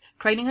turned,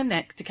 craning her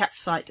neck to catch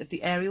sight of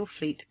the aerial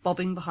fleet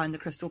bobbing behind the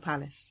Crystal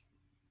Palace.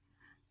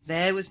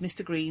 There was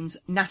Mr. Green's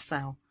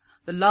Nassau,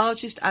 the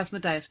largest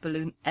Asmodeus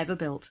balloon ever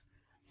built,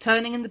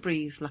 turning in the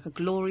breeze like a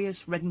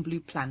glorious red and blue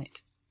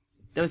planet.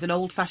 There was an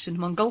old-fashioned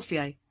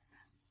Montgolfier.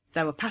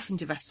 There were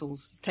passenger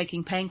vessels,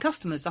 taking paying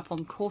customers up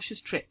on cautious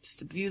trips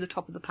to view the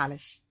top of the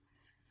palace.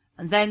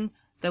 And then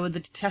there were the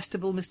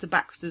detestable Mr.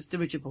 Baxter's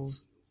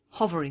dirigibles,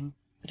 hovering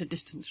at a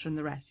distance from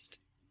the rest.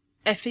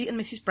 Effie and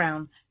Mrs.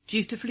 Brown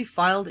dutifully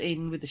filed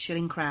in with the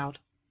shilling crowd.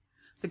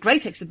 The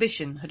great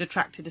exhibition had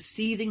attracted a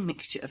seething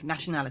mixture of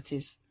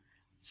nationalities.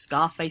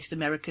 Scar-faced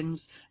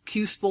Americans,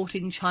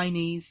 Q-sporting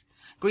Chinese,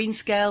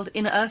 green-scaled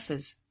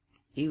inner-earthers,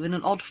 even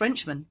an odd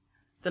Frenchman,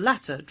 the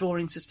latter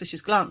drawing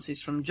suspicious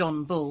glances from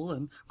John Bull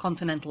and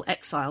continental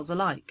exiles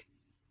alike.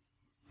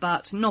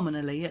 But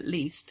nominally, at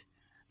least,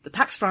 the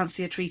Pax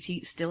Francia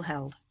Treaty still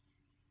held.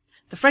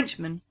 The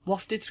Frenchman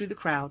wafted through the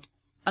crowd,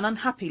 an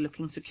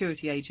unhappy-looking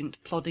security agent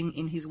plodding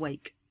in his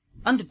wake.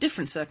 Under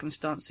different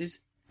circumstances,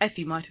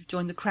 Effie might have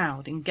joined the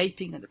crowd in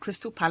gaping at the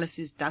Crystal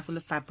Palace's dazzle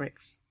of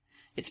fabrics,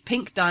 its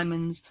pink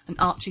diamonds and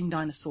arching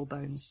dinosaur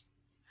bones.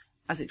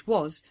 As it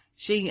was,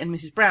 she and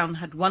Mrs. Brown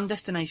had one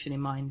destination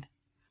in mind: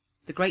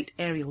 the great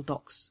aerial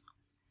docks,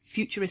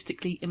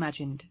 futuristically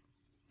imagined.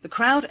 The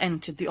crowd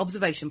entered the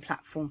observation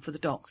platform for the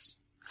docks.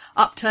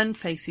 Upturned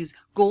faces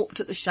gawped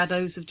at the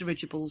shadows of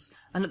dirigibles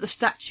and at the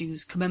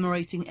statues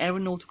commemorating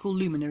aeronautical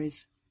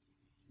luminaries.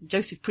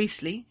 Joseph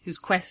Priestley, whose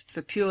quest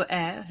for pure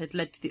air had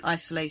led to the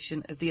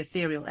isolation of the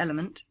ethereal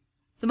element,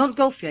 the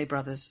Montgolfier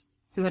brothers,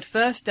 who had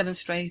first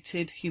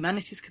demonstrated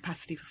humanity's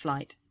capacity for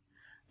flight,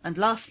 and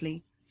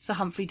lastly Sir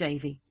Humphrey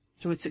Davy,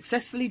 who had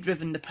successfully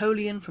driven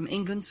Napoleon from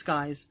England's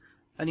skies,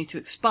 only to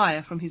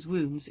expire from his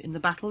wounds in the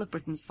Battle of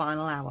Britain's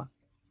final hour.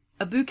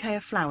 A bouquet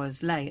of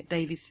flowers lay at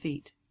Davy's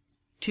feet.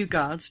 2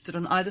 guards stood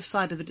on either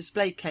side of the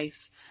display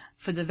case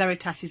for the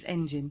Veritas's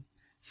engine,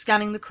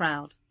 scanning the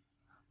crowd.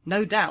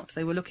 No doubt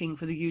they were looking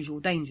for the usual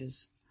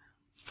dangers: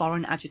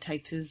 foreign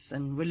agitators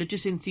and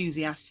religious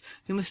enthusiasts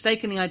who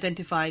mistakenly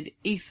identified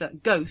ether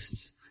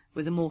ghosts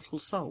with immortal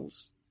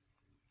souls.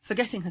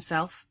 Forgetting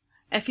herself,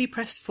 Effie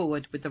pressed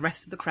forward with the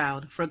rest of the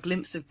crowd for a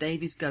glimpse of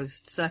Davy's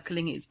ghost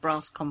circling its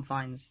brass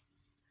confines.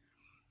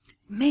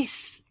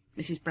 "Miss,"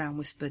 Mrs. Brown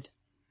whispered.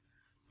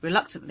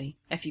 Reluctantly,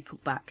 Effie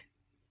pulled back.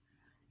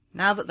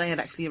 Now that they had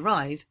actually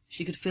arrived,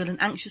 she could feel an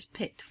anxious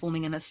pit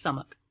forming in her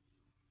stomach.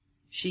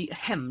 She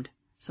hemmed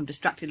some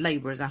distracted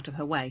labourers out of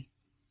her way.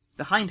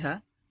 Behind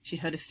her, she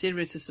heard a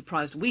series of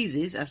surprised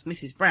wheezes as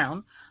Mrs.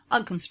 Brown,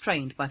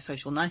 unconstrained by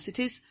social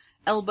niceties,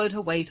 elbowed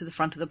her way to the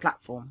front of the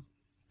platform.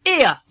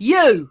 "Here,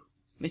 you!"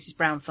 Mrs.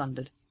 Brown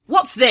thundered.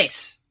 "What's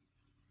this?"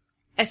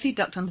 Effie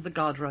ducked under the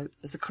guard rope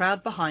as the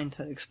crowd behind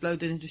her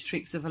exploded into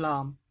shrieks of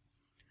alarm.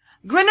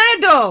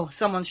 "Grenado!"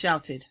 someone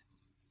shouted.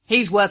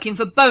 "He's working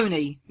for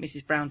Boney,"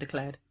 Mrs. Brown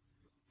declared.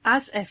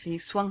 As Effie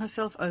swung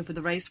herself over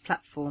the raised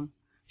platform,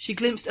 she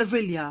glimpsed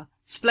Avrilliard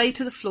splayed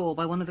to the floor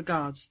by one of the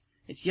guards,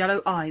 its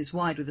yellow eyes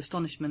wide with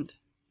astonishment.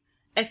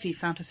 Effie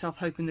found herself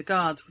hoping the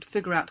guards would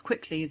figure out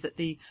quickly that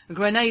the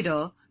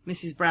grenado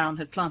Mrs. Brown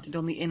had planted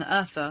on the inner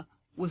earther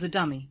was a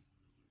dummy.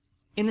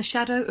 In the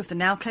shadow of the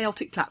now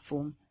chaotic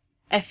platform,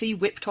 Effie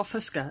whipped off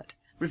her skirt,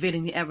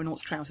 revealing the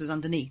aeronaut's trousers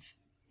underneath.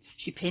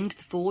 She pinned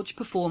the forged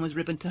performer's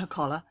ribbon to her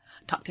collar,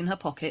 tucked in her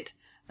pocket,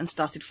 and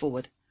started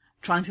forward,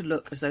 trying to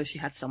look as though she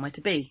had somewhere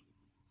to be.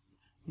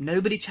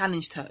 Nobody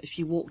challenged her as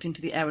she walked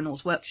into the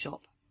aeronaut's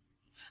workshop.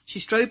 She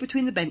strode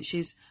between the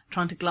benches,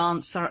 trying to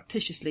glance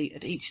surreptitiously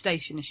at each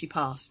station as she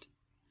passed.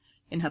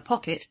 In her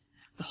pocket,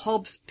 the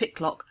Hobbs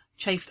picklock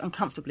chafed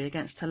uncomfortably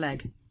against her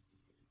leg.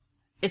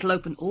 "It'll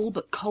open all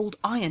but cold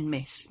iron,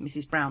 miss,"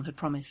 Mrs. Brown had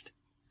promised.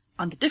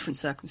 Under different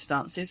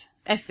circumstances,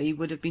 Effie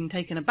would have been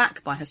taken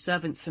aback by her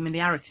servant's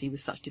familiarity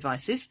with such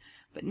devices,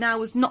 but now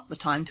was not the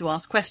time to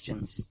ask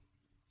questions.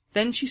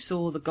 Then she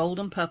saw the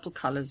golden-purple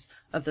colours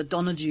of the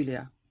Donna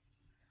Giulia.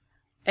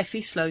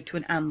 Effie slowed to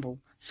an amble,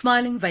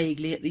 smiling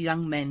vaguely at the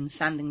young men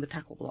sanding the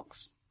tackle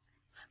blocks.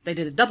 They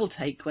did a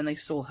double-take when they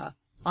saw her,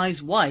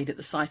 eyes wide at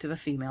the sight of a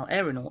female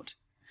aeronaut.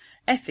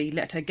 Effie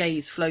let her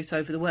gaze float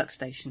over the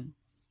workstation.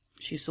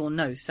 She saw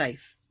no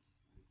safe.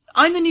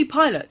 "I'm the new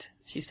pilot,"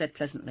 she said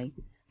pleasantly.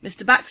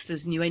 "Mr.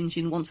 Baxter's new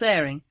engine wants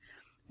airing.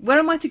 Where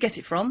am I to get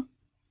it from?"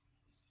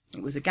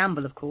 It was a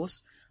gamble, of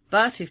course,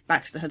 but if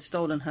Baxter had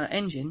stolen her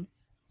engine,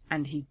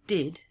 and he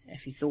did,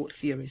 Effie thought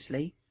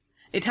furiously,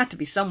 it had to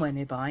be somewhere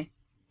nearby.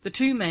 The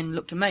two men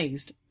looked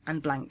amazed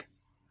and blank.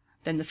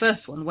 Then the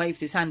first one waved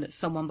his hand at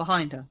someone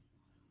behind her.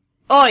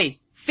 "Oi,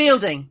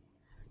 Fielding!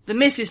 The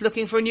miss is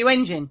looking for a new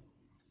engine."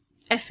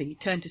 Effie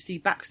turned to see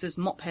Baxter's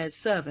mop-haired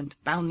servant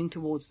bounding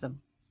towards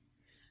them.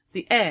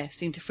 The air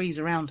seemed to freeze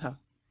around her.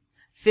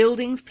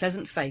 Fielding's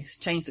pleasant face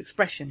changed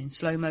expression in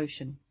slow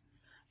motion,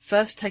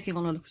 first taking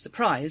on a look of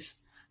surprise,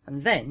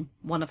 and then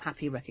one of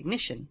happy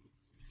recognition.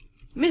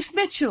 "Miss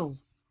Mitchell!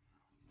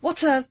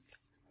 What a...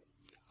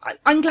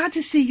 I'm glad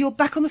to see you're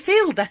back on the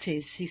field, that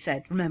is," he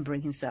said,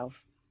 remembering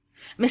himself.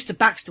 "Mr.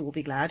 Baxter will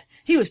be glad.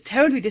 He was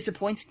terribly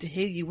disappointed to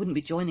hear you wouldn't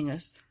be joining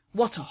us.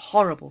 What a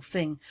horrible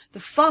thing! The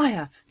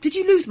fire! Did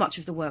you lose much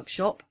of the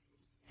workshop?"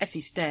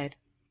 Effie stared.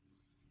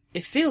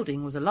 If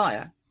Fielding was a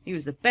liar, he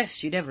was the best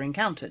she'd ever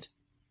encountered.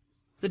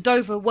 "The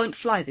Dover won't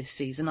fly this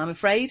season, I'm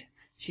afraid,"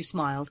 she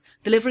smiled,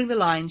 delivering the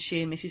lines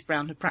she and Mrs.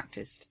 Brown had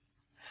practised.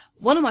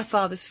 "One of my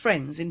father's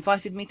friends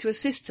invited me to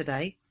assist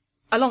today.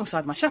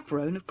 Alongside my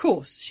chaperone, of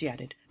course," she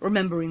added,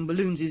 remembering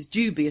balloons'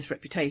 dubious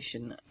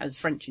reputation as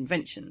French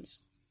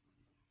inventions.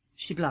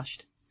 She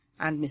blushed,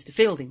 and Mr.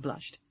 Fielding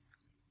blushed.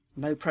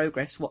 No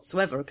progress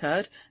whatsoever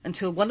occurred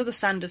until one of the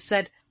Sanders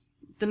said,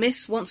 "The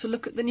miss wants a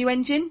look at the new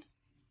engine?"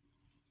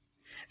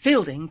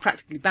 Fielding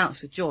practically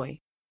bounced with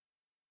joy.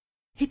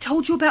 "He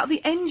told you about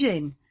the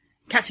engine!"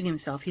 Catching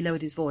himself, he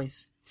lowered his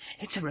voice.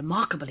 "It's a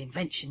remarkable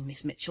invention,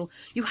 Miss Mitchell.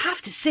 You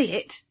have to see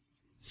it."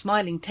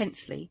 Smiling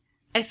tensely,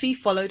 Effie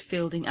followed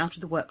Fielding out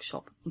of the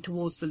workshop and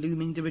towards the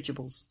looming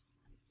dirigibles.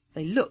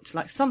 They looked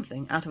like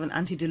something out of an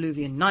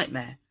antediluvian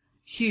nightmare,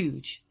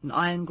 huge and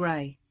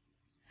iron-grey.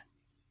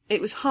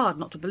 It was hard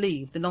not to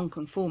believe the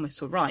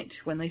nonconformists were right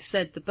when they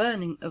said the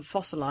burning of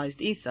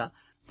fossilised ether,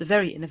 the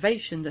very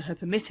innovation that had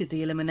permitted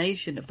the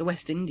elimination of the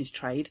West Indies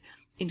trade,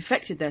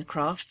 infected their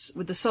crafts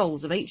with the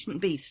souls of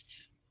ancient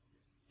beasts.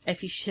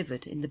 Effie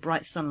shivered in the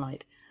bright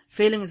sunlight,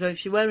 feeling as though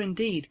she were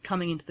indeed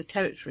coming into the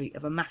territory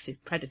of a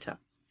massive predator.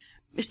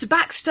 "Mr.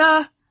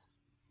 Baxter!"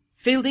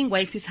 Fielding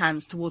waved his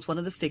hands towards one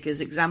of the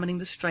figures examining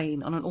the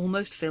strain on an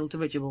almost filled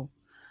dirigible.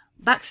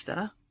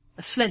 Baxter,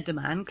 a slender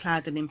man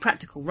clad in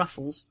impractical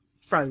ruffles,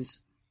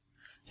 froze.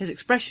 His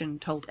expression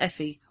told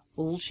Effie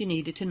all she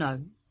needed to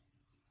know.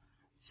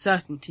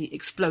 Certainty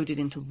exploded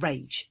into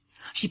rage.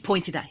 She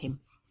pointed at him.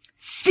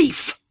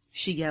 "Thief!"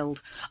 she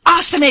yelled.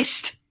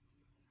 "Arsonist!"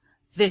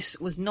 This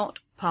was not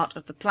part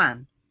of the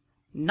plan.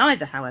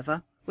 Neither,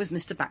 however, was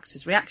Mr.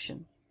 Baxter's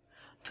reaction.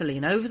 To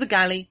lean over the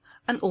galley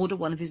and order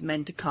one of his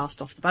men to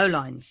cast off the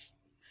bowlines.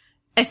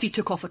 Effie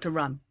took off at a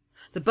run.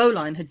 The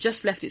bowline had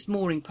just left its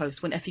mooring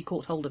post when Effie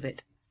caught hold of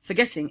it.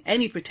 Forgetting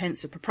any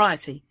pretence of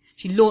propriety,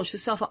 she launched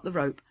herself up the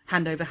rope,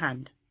 hand over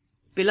hand.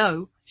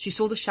 Below, she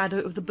saw the shadow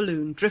of the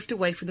balloon drift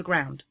away from the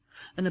ground,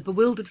 and a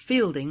bewildered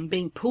Fielding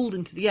being pulled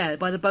into the air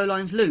by the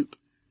bowline's loop.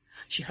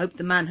 She hoped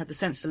the man had the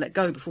sense to let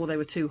go before they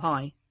were too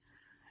high.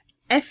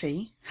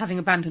 Effie, having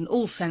abandoned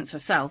all sense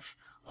herself,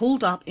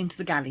 hauled up into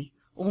the galley,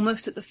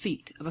 almost at the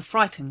feet of a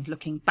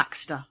frightened-looking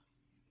Baxter.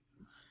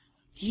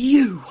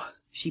 "You,"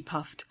 she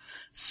puffed,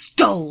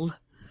 "stole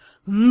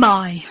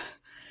my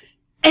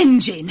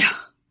engine!"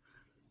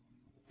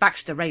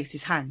 Baxter raised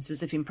his hands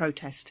as if in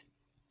protest.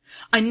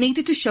 "I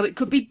needed to show it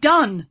could be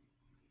done."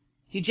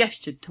 He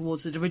gestured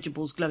towards the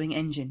dirigible's glowing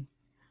engine.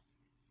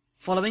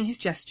 Following his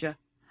gesture,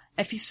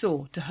 Effie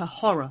saw, to her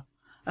horror,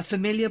 a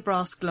familiar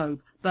brass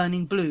globe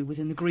burning blue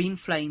within the green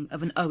flame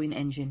of an Owen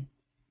engine.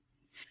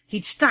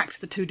 He'd stacked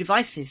the two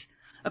devices,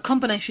 a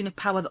combination of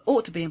power that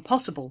ought to be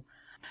impossible,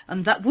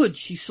 and that would,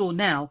 she saw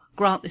now,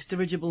 grant this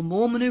dirigible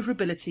more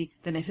manoeuvrability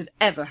than it had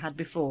ever had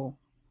before.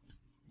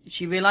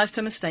 She realised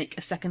her mistake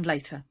a second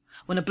later,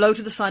 when a blow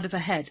to the side of her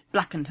head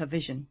blackened her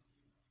vision.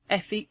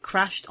 Effie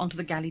crashed onto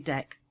the galley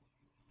deck.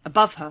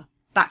 Above her,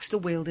 Baxter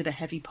wielded a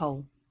heavy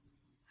pole.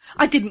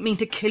 "I didn't mean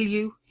to kill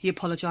you," he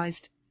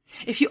apologised.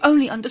 "If you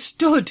only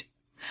understood.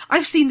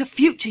 I've seen the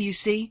future, you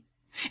see,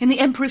 in the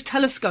Emperor's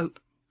telescope.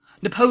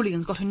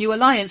 Napoleon's got a new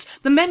alliance,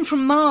 the men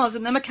from Mars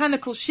and their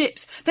mechanical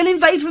ships. They'll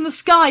invade from the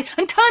sky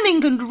and turn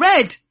England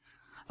red."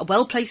 A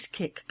well-placed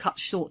kick cut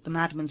short the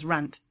madman's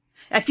rant.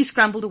 Effie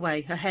scrambled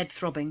away, her head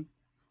throbbing.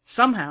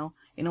 Somehow,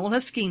 in all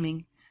her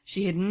scheming,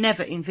 she had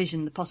never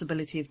envisioned the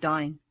possibility of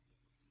dying.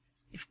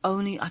 "If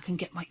only I can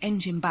get my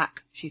engine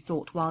back," she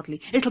thought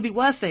wildly. "It'll be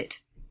worth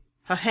it."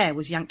 Her hair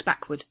was yanked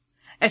backward.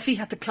 Effie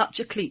had to clutch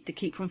a cleat to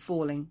keep from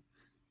falling.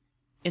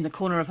 In the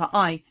corner of her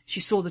eye, she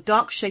saw the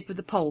dark shape of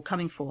the pole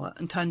coming for her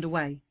and turned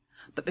away.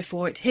 But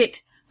before it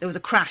hit, There was a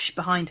crash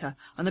behind her,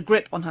 and the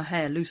grip on her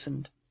hair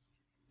loosened.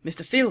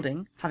 Mr.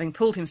 Fielding, having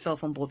pulled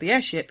himself on board the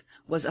airship,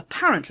 was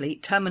apparently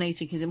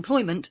terminating his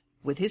employment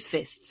with his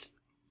fists.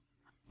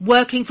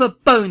 "Working for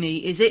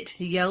Boney, is it?"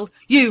 he yelled.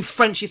 "You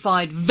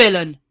Frenchified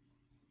villain!"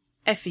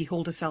 Effie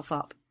hauled herself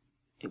up.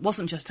 It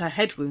wasn't just her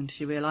head wound,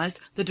 she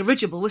realised. The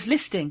dirigible was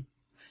listing.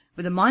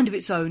 With a mind of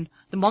its own,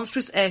 the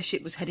monstrous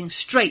airship was heading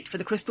straight for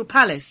the Crystal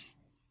Palace.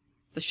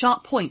 The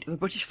sharp point of a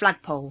British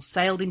flagpole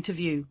sailed into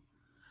view.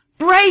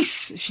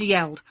 "Brace!" she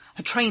yelled,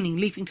 her training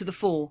leaping to the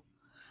fore.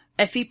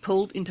 Effie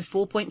pulled into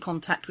 4-point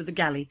contact with the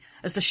galley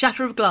as the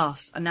shatter of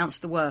glass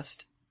announced the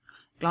worst.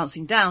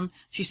 Glancing down,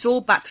 she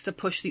saw Baxter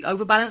push the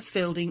overbalanced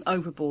Fielding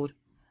overboard,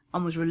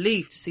 and was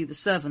relieved to see the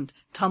servant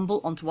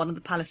tumble onto one of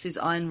the palace's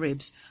iron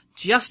ribs,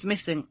 just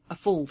missing a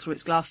fall through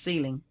its glass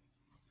ceiling.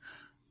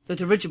 The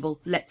dirigible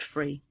leapt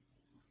free.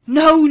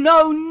 "No,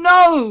 no,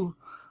 no!"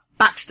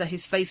 Baxter,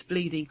 his face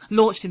bleeding,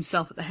 launched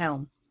himself at the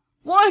helm.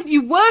 "Why aren't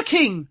you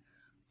working?"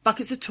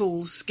 Buckets of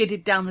tools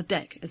skidded down the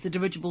deck as the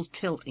dirigible's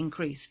tilt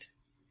increased.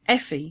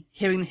 Effie,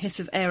 hearing the hiss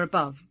of air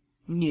above,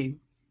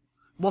 knew.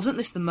 Wasn't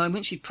this the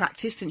moment she'd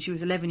practised since she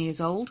was 11 years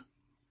old?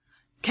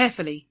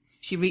 Carefully,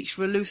 she reached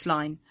for a loose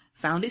line,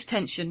 found its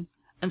tension,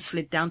 and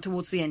slid down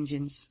towards the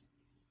engines.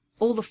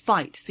 All the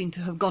fight seemed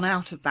to have gone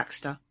out of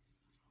Baxter.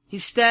 He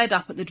stared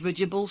up at the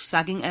dirigible's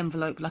sagging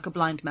envelope like a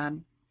blind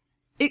man.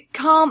 "It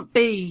can't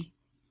be!"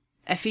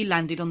 Effie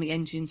landed on the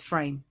engine's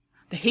frame.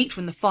 The heat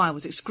from the fire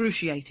was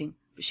excruciating,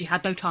 but she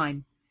had no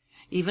time.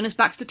 Even as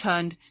Baxter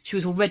turned, she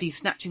was already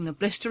snatching the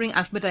blistering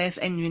Asmodeus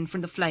engine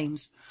from the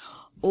flames,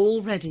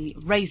 already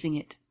raising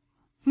it.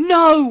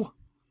 "No!"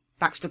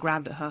 Baxter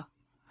grabbed at her.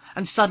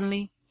 And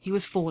suddenly he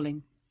was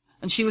falling,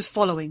 and she was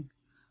following,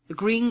 the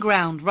green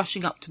ground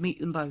rushing up to meet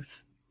them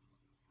both.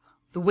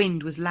 The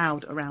wind was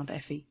loud around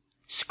Effie,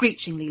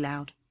 screechingly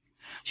loud.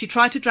 She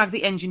tried to drag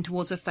the engine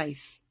towards her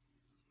face.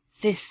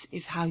 "This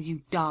is how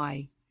you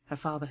die," her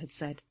father had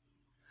said.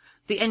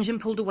 The engine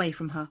pulled away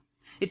from her.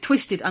 It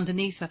twisted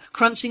underneath her,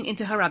 crunching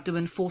into her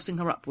abdomen, forcing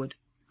her upward.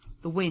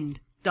 The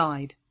wind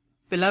died.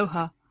 Below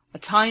her, a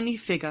tiny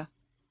figure,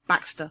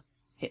 Baxter,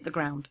 hit the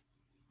ground.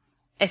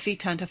 Effie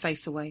turned her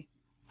face away.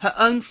 Her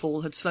own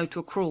fall had slowed to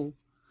a crawl.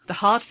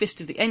 The hard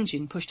fist of the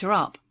engine pushed her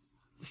up,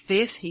 the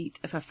fierce heat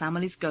of her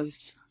family's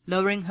ghosts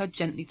lowering her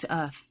gently to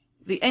earth.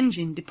 The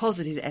engine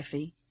deposited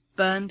Effie,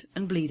 burned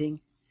and bleeding,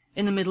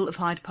 in the middle of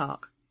Hyde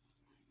Park.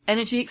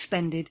 Energy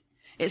expended,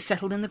 it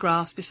settled in the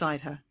grass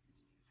beside her.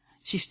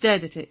 She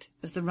stared at it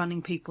as the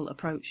running people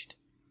approached.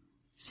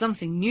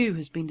 "Something new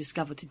has been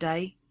discovered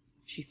today,"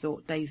 she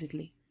thought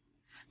dazedly.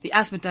 The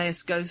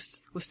Asmodeus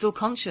ghosts were still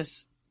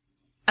conscious,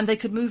 and they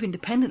could move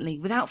independently,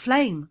 without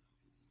flame.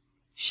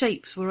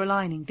 Shapes were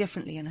aligning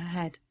differently in her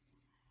head.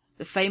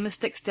 The famous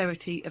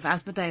dexterity of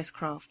Asmodeus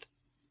craft,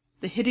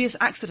 the hideous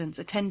accidents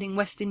attending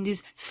West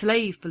Indies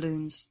slave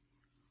balloons,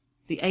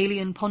 the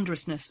alien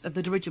ponderousness of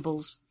the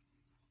dirigibles,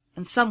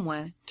 and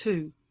somewhere,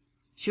 too,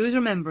 she was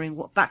remembering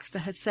what Baxter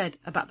had said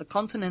about the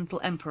Continental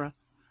Emperor,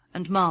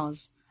 and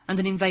Mars, and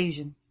an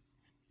invasion.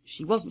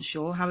 She wasn't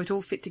sure how it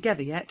all fit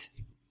together yet.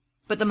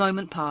 But the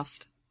moment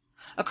passed.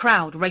 A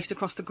crowd raced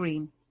across the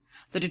green.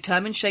 The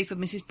determined shape of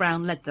Mrs.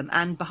 Brown led them,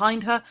 and,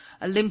 behind her,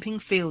 a limping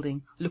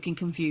Fielding, looking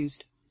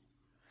confused.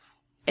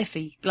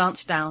 Effie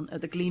glanced down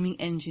at the gleaming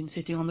engine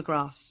sitting on the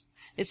grass,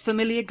 its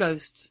familiar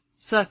ghosts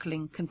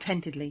circling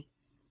contentedly.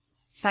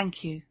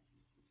 "Thank you,"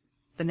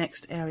 the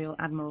next aerial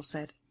admiral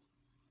said.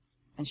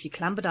 And she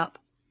clambered up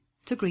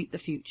to greet the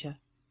future.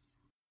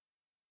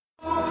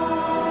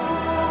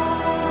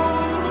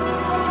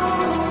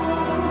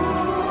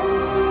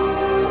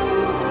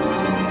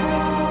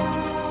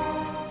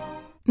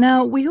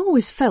 Now, we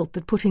always felt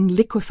that putting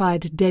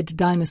liquefied dead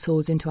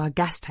dinosaurs into our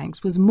gas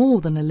tanks was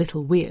more than a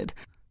little weird,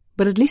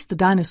 but at least the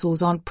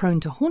dinosaurs aren't prone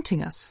to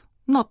haunting us,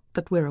 not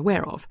that we're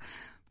aware of.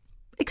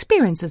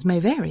 Experiences may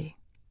vary.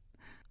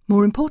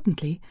 More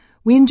importantly,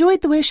 we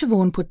enjoyed the way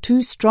Siobhan put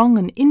two strong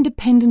and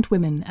independent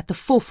women at the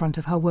forefront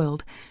of her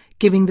world,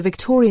 giving the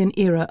Victorian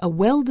era a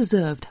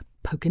well-deserved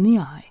poke in the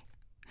eye.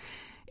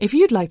 If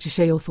you'd like to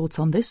share your thoughts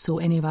on this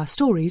or any of our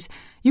stories,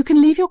 you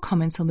can leave your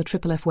comments on the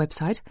Triple F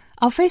website,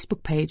 our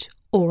Facebook page,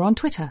 or on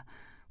Twitter.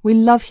 We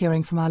love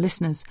hearing from our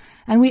listeners,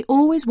 and we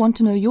always want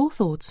to know your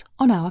thoughts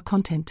on our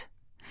content.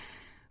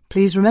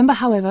 Please remember,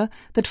 however,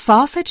 that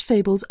Far-Fetched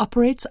Fables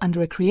operates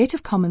under a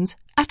Creative Commons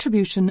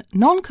Attribution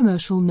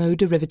Non-Commercial No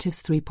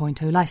Derivatives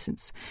 3.0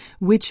 license,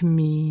 which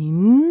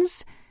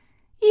means...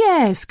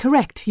 Yes,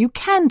 correct, you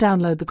can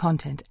download the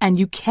content, and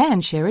you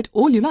can share it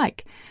all you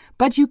like,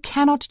 but you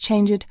cannot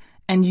change it,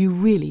 and you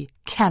really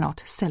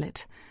cannot sell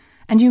it.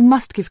 And you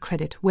must give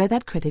credit where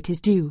that credit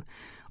is due.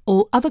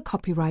 All other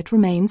copyright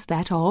remains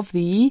that of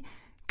the,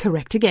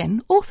 correct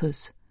again,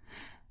 authors.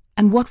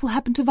 And what will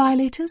happen to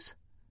violators?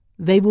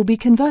 They will be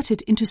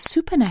converted into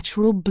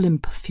supernatural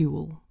blimp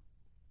fuel.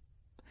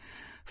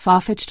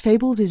 Far-Fetched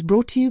Fables is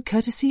brought to you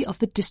courtesy of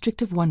the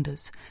District of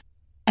Wonders,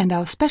 and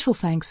our special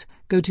thanks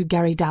go to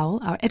Gary Dowell,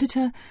 our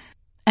editor,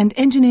 and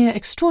engineer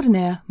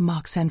extraordinaire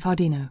Mark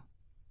Sanfardino.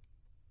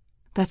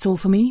 That's all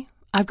for me.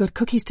 I've got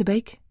cookies to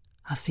bake.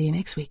 I'll see you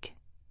next week.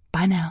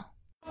 Bye now.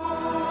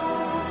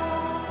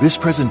 This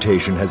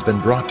presentation has been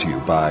brought to you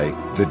by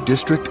the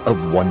District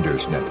of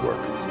Wonders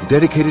Network,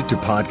 dedicated to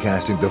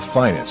podcasting the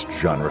finest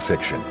genre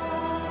fiction.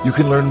 You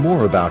can learn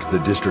more about the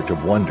District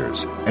of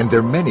Wonders and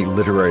their many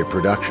literary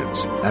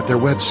productions at their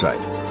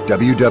website,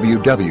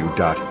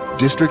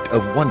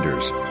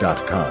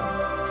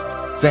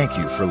 www.districtofwonders.com. Thank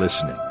you for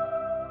listening.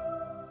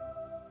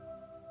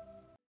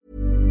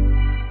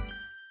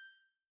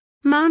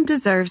 Mom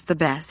deserves the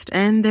best,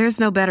 and there's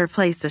no better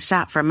place to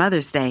shop for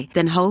Mother's Day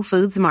than Whole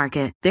Foods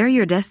Market. They're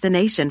your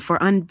destination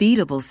for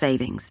unbeatable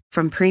savings,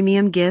 from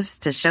premium gifts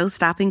to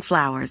show-stopping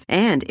flowers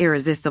and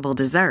irresistible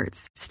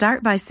desserts.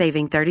 Start by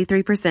saving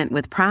 33%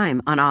 with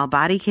Prime on all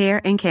body care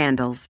and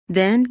candles.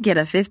 Then get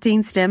a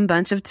 15-stem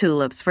bunch of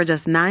tulips for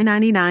just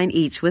 $9.99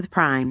 each with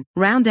Prime.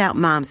 Round out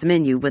Mom's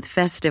menu with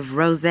festive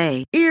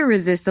rosé,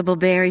 irresistible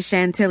berry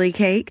chantilly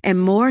cake,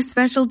 and more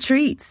special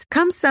treats.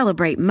 Come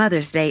celebrate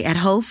Mother's Day at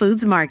Whole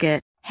Foods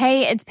Market.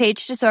 Hey, it's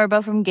Paige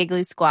DeSorbo from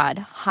Giggly Squad.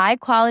 High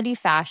quality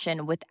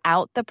fashion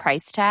without the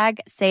price tag.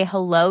 Say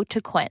hello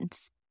to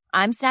Quince.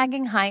 I'm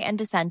snagging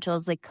high-end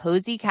essentials like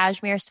cozy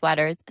cashmere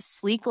sweaters,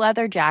 sleek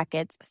leather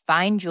jackets,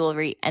 fine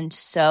jewelry, and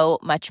so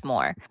much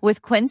more.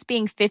 With Quince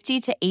being 50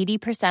 to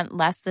 80%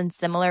 less than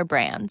similar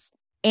brands.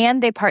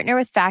 And they partner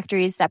with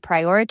factories that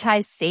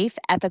prioritize safe,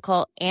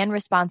 ethical, and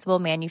responsible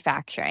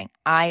manufacturing.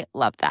 I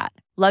love that.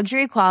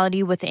 Luxury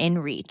quality within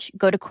reach.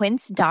 Go to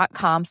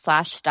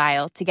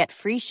quince.com/style to get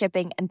free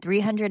shipping and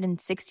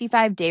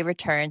 365-day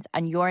returns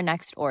on your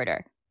next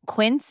order.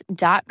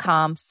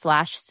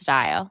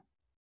 Quince.com/style.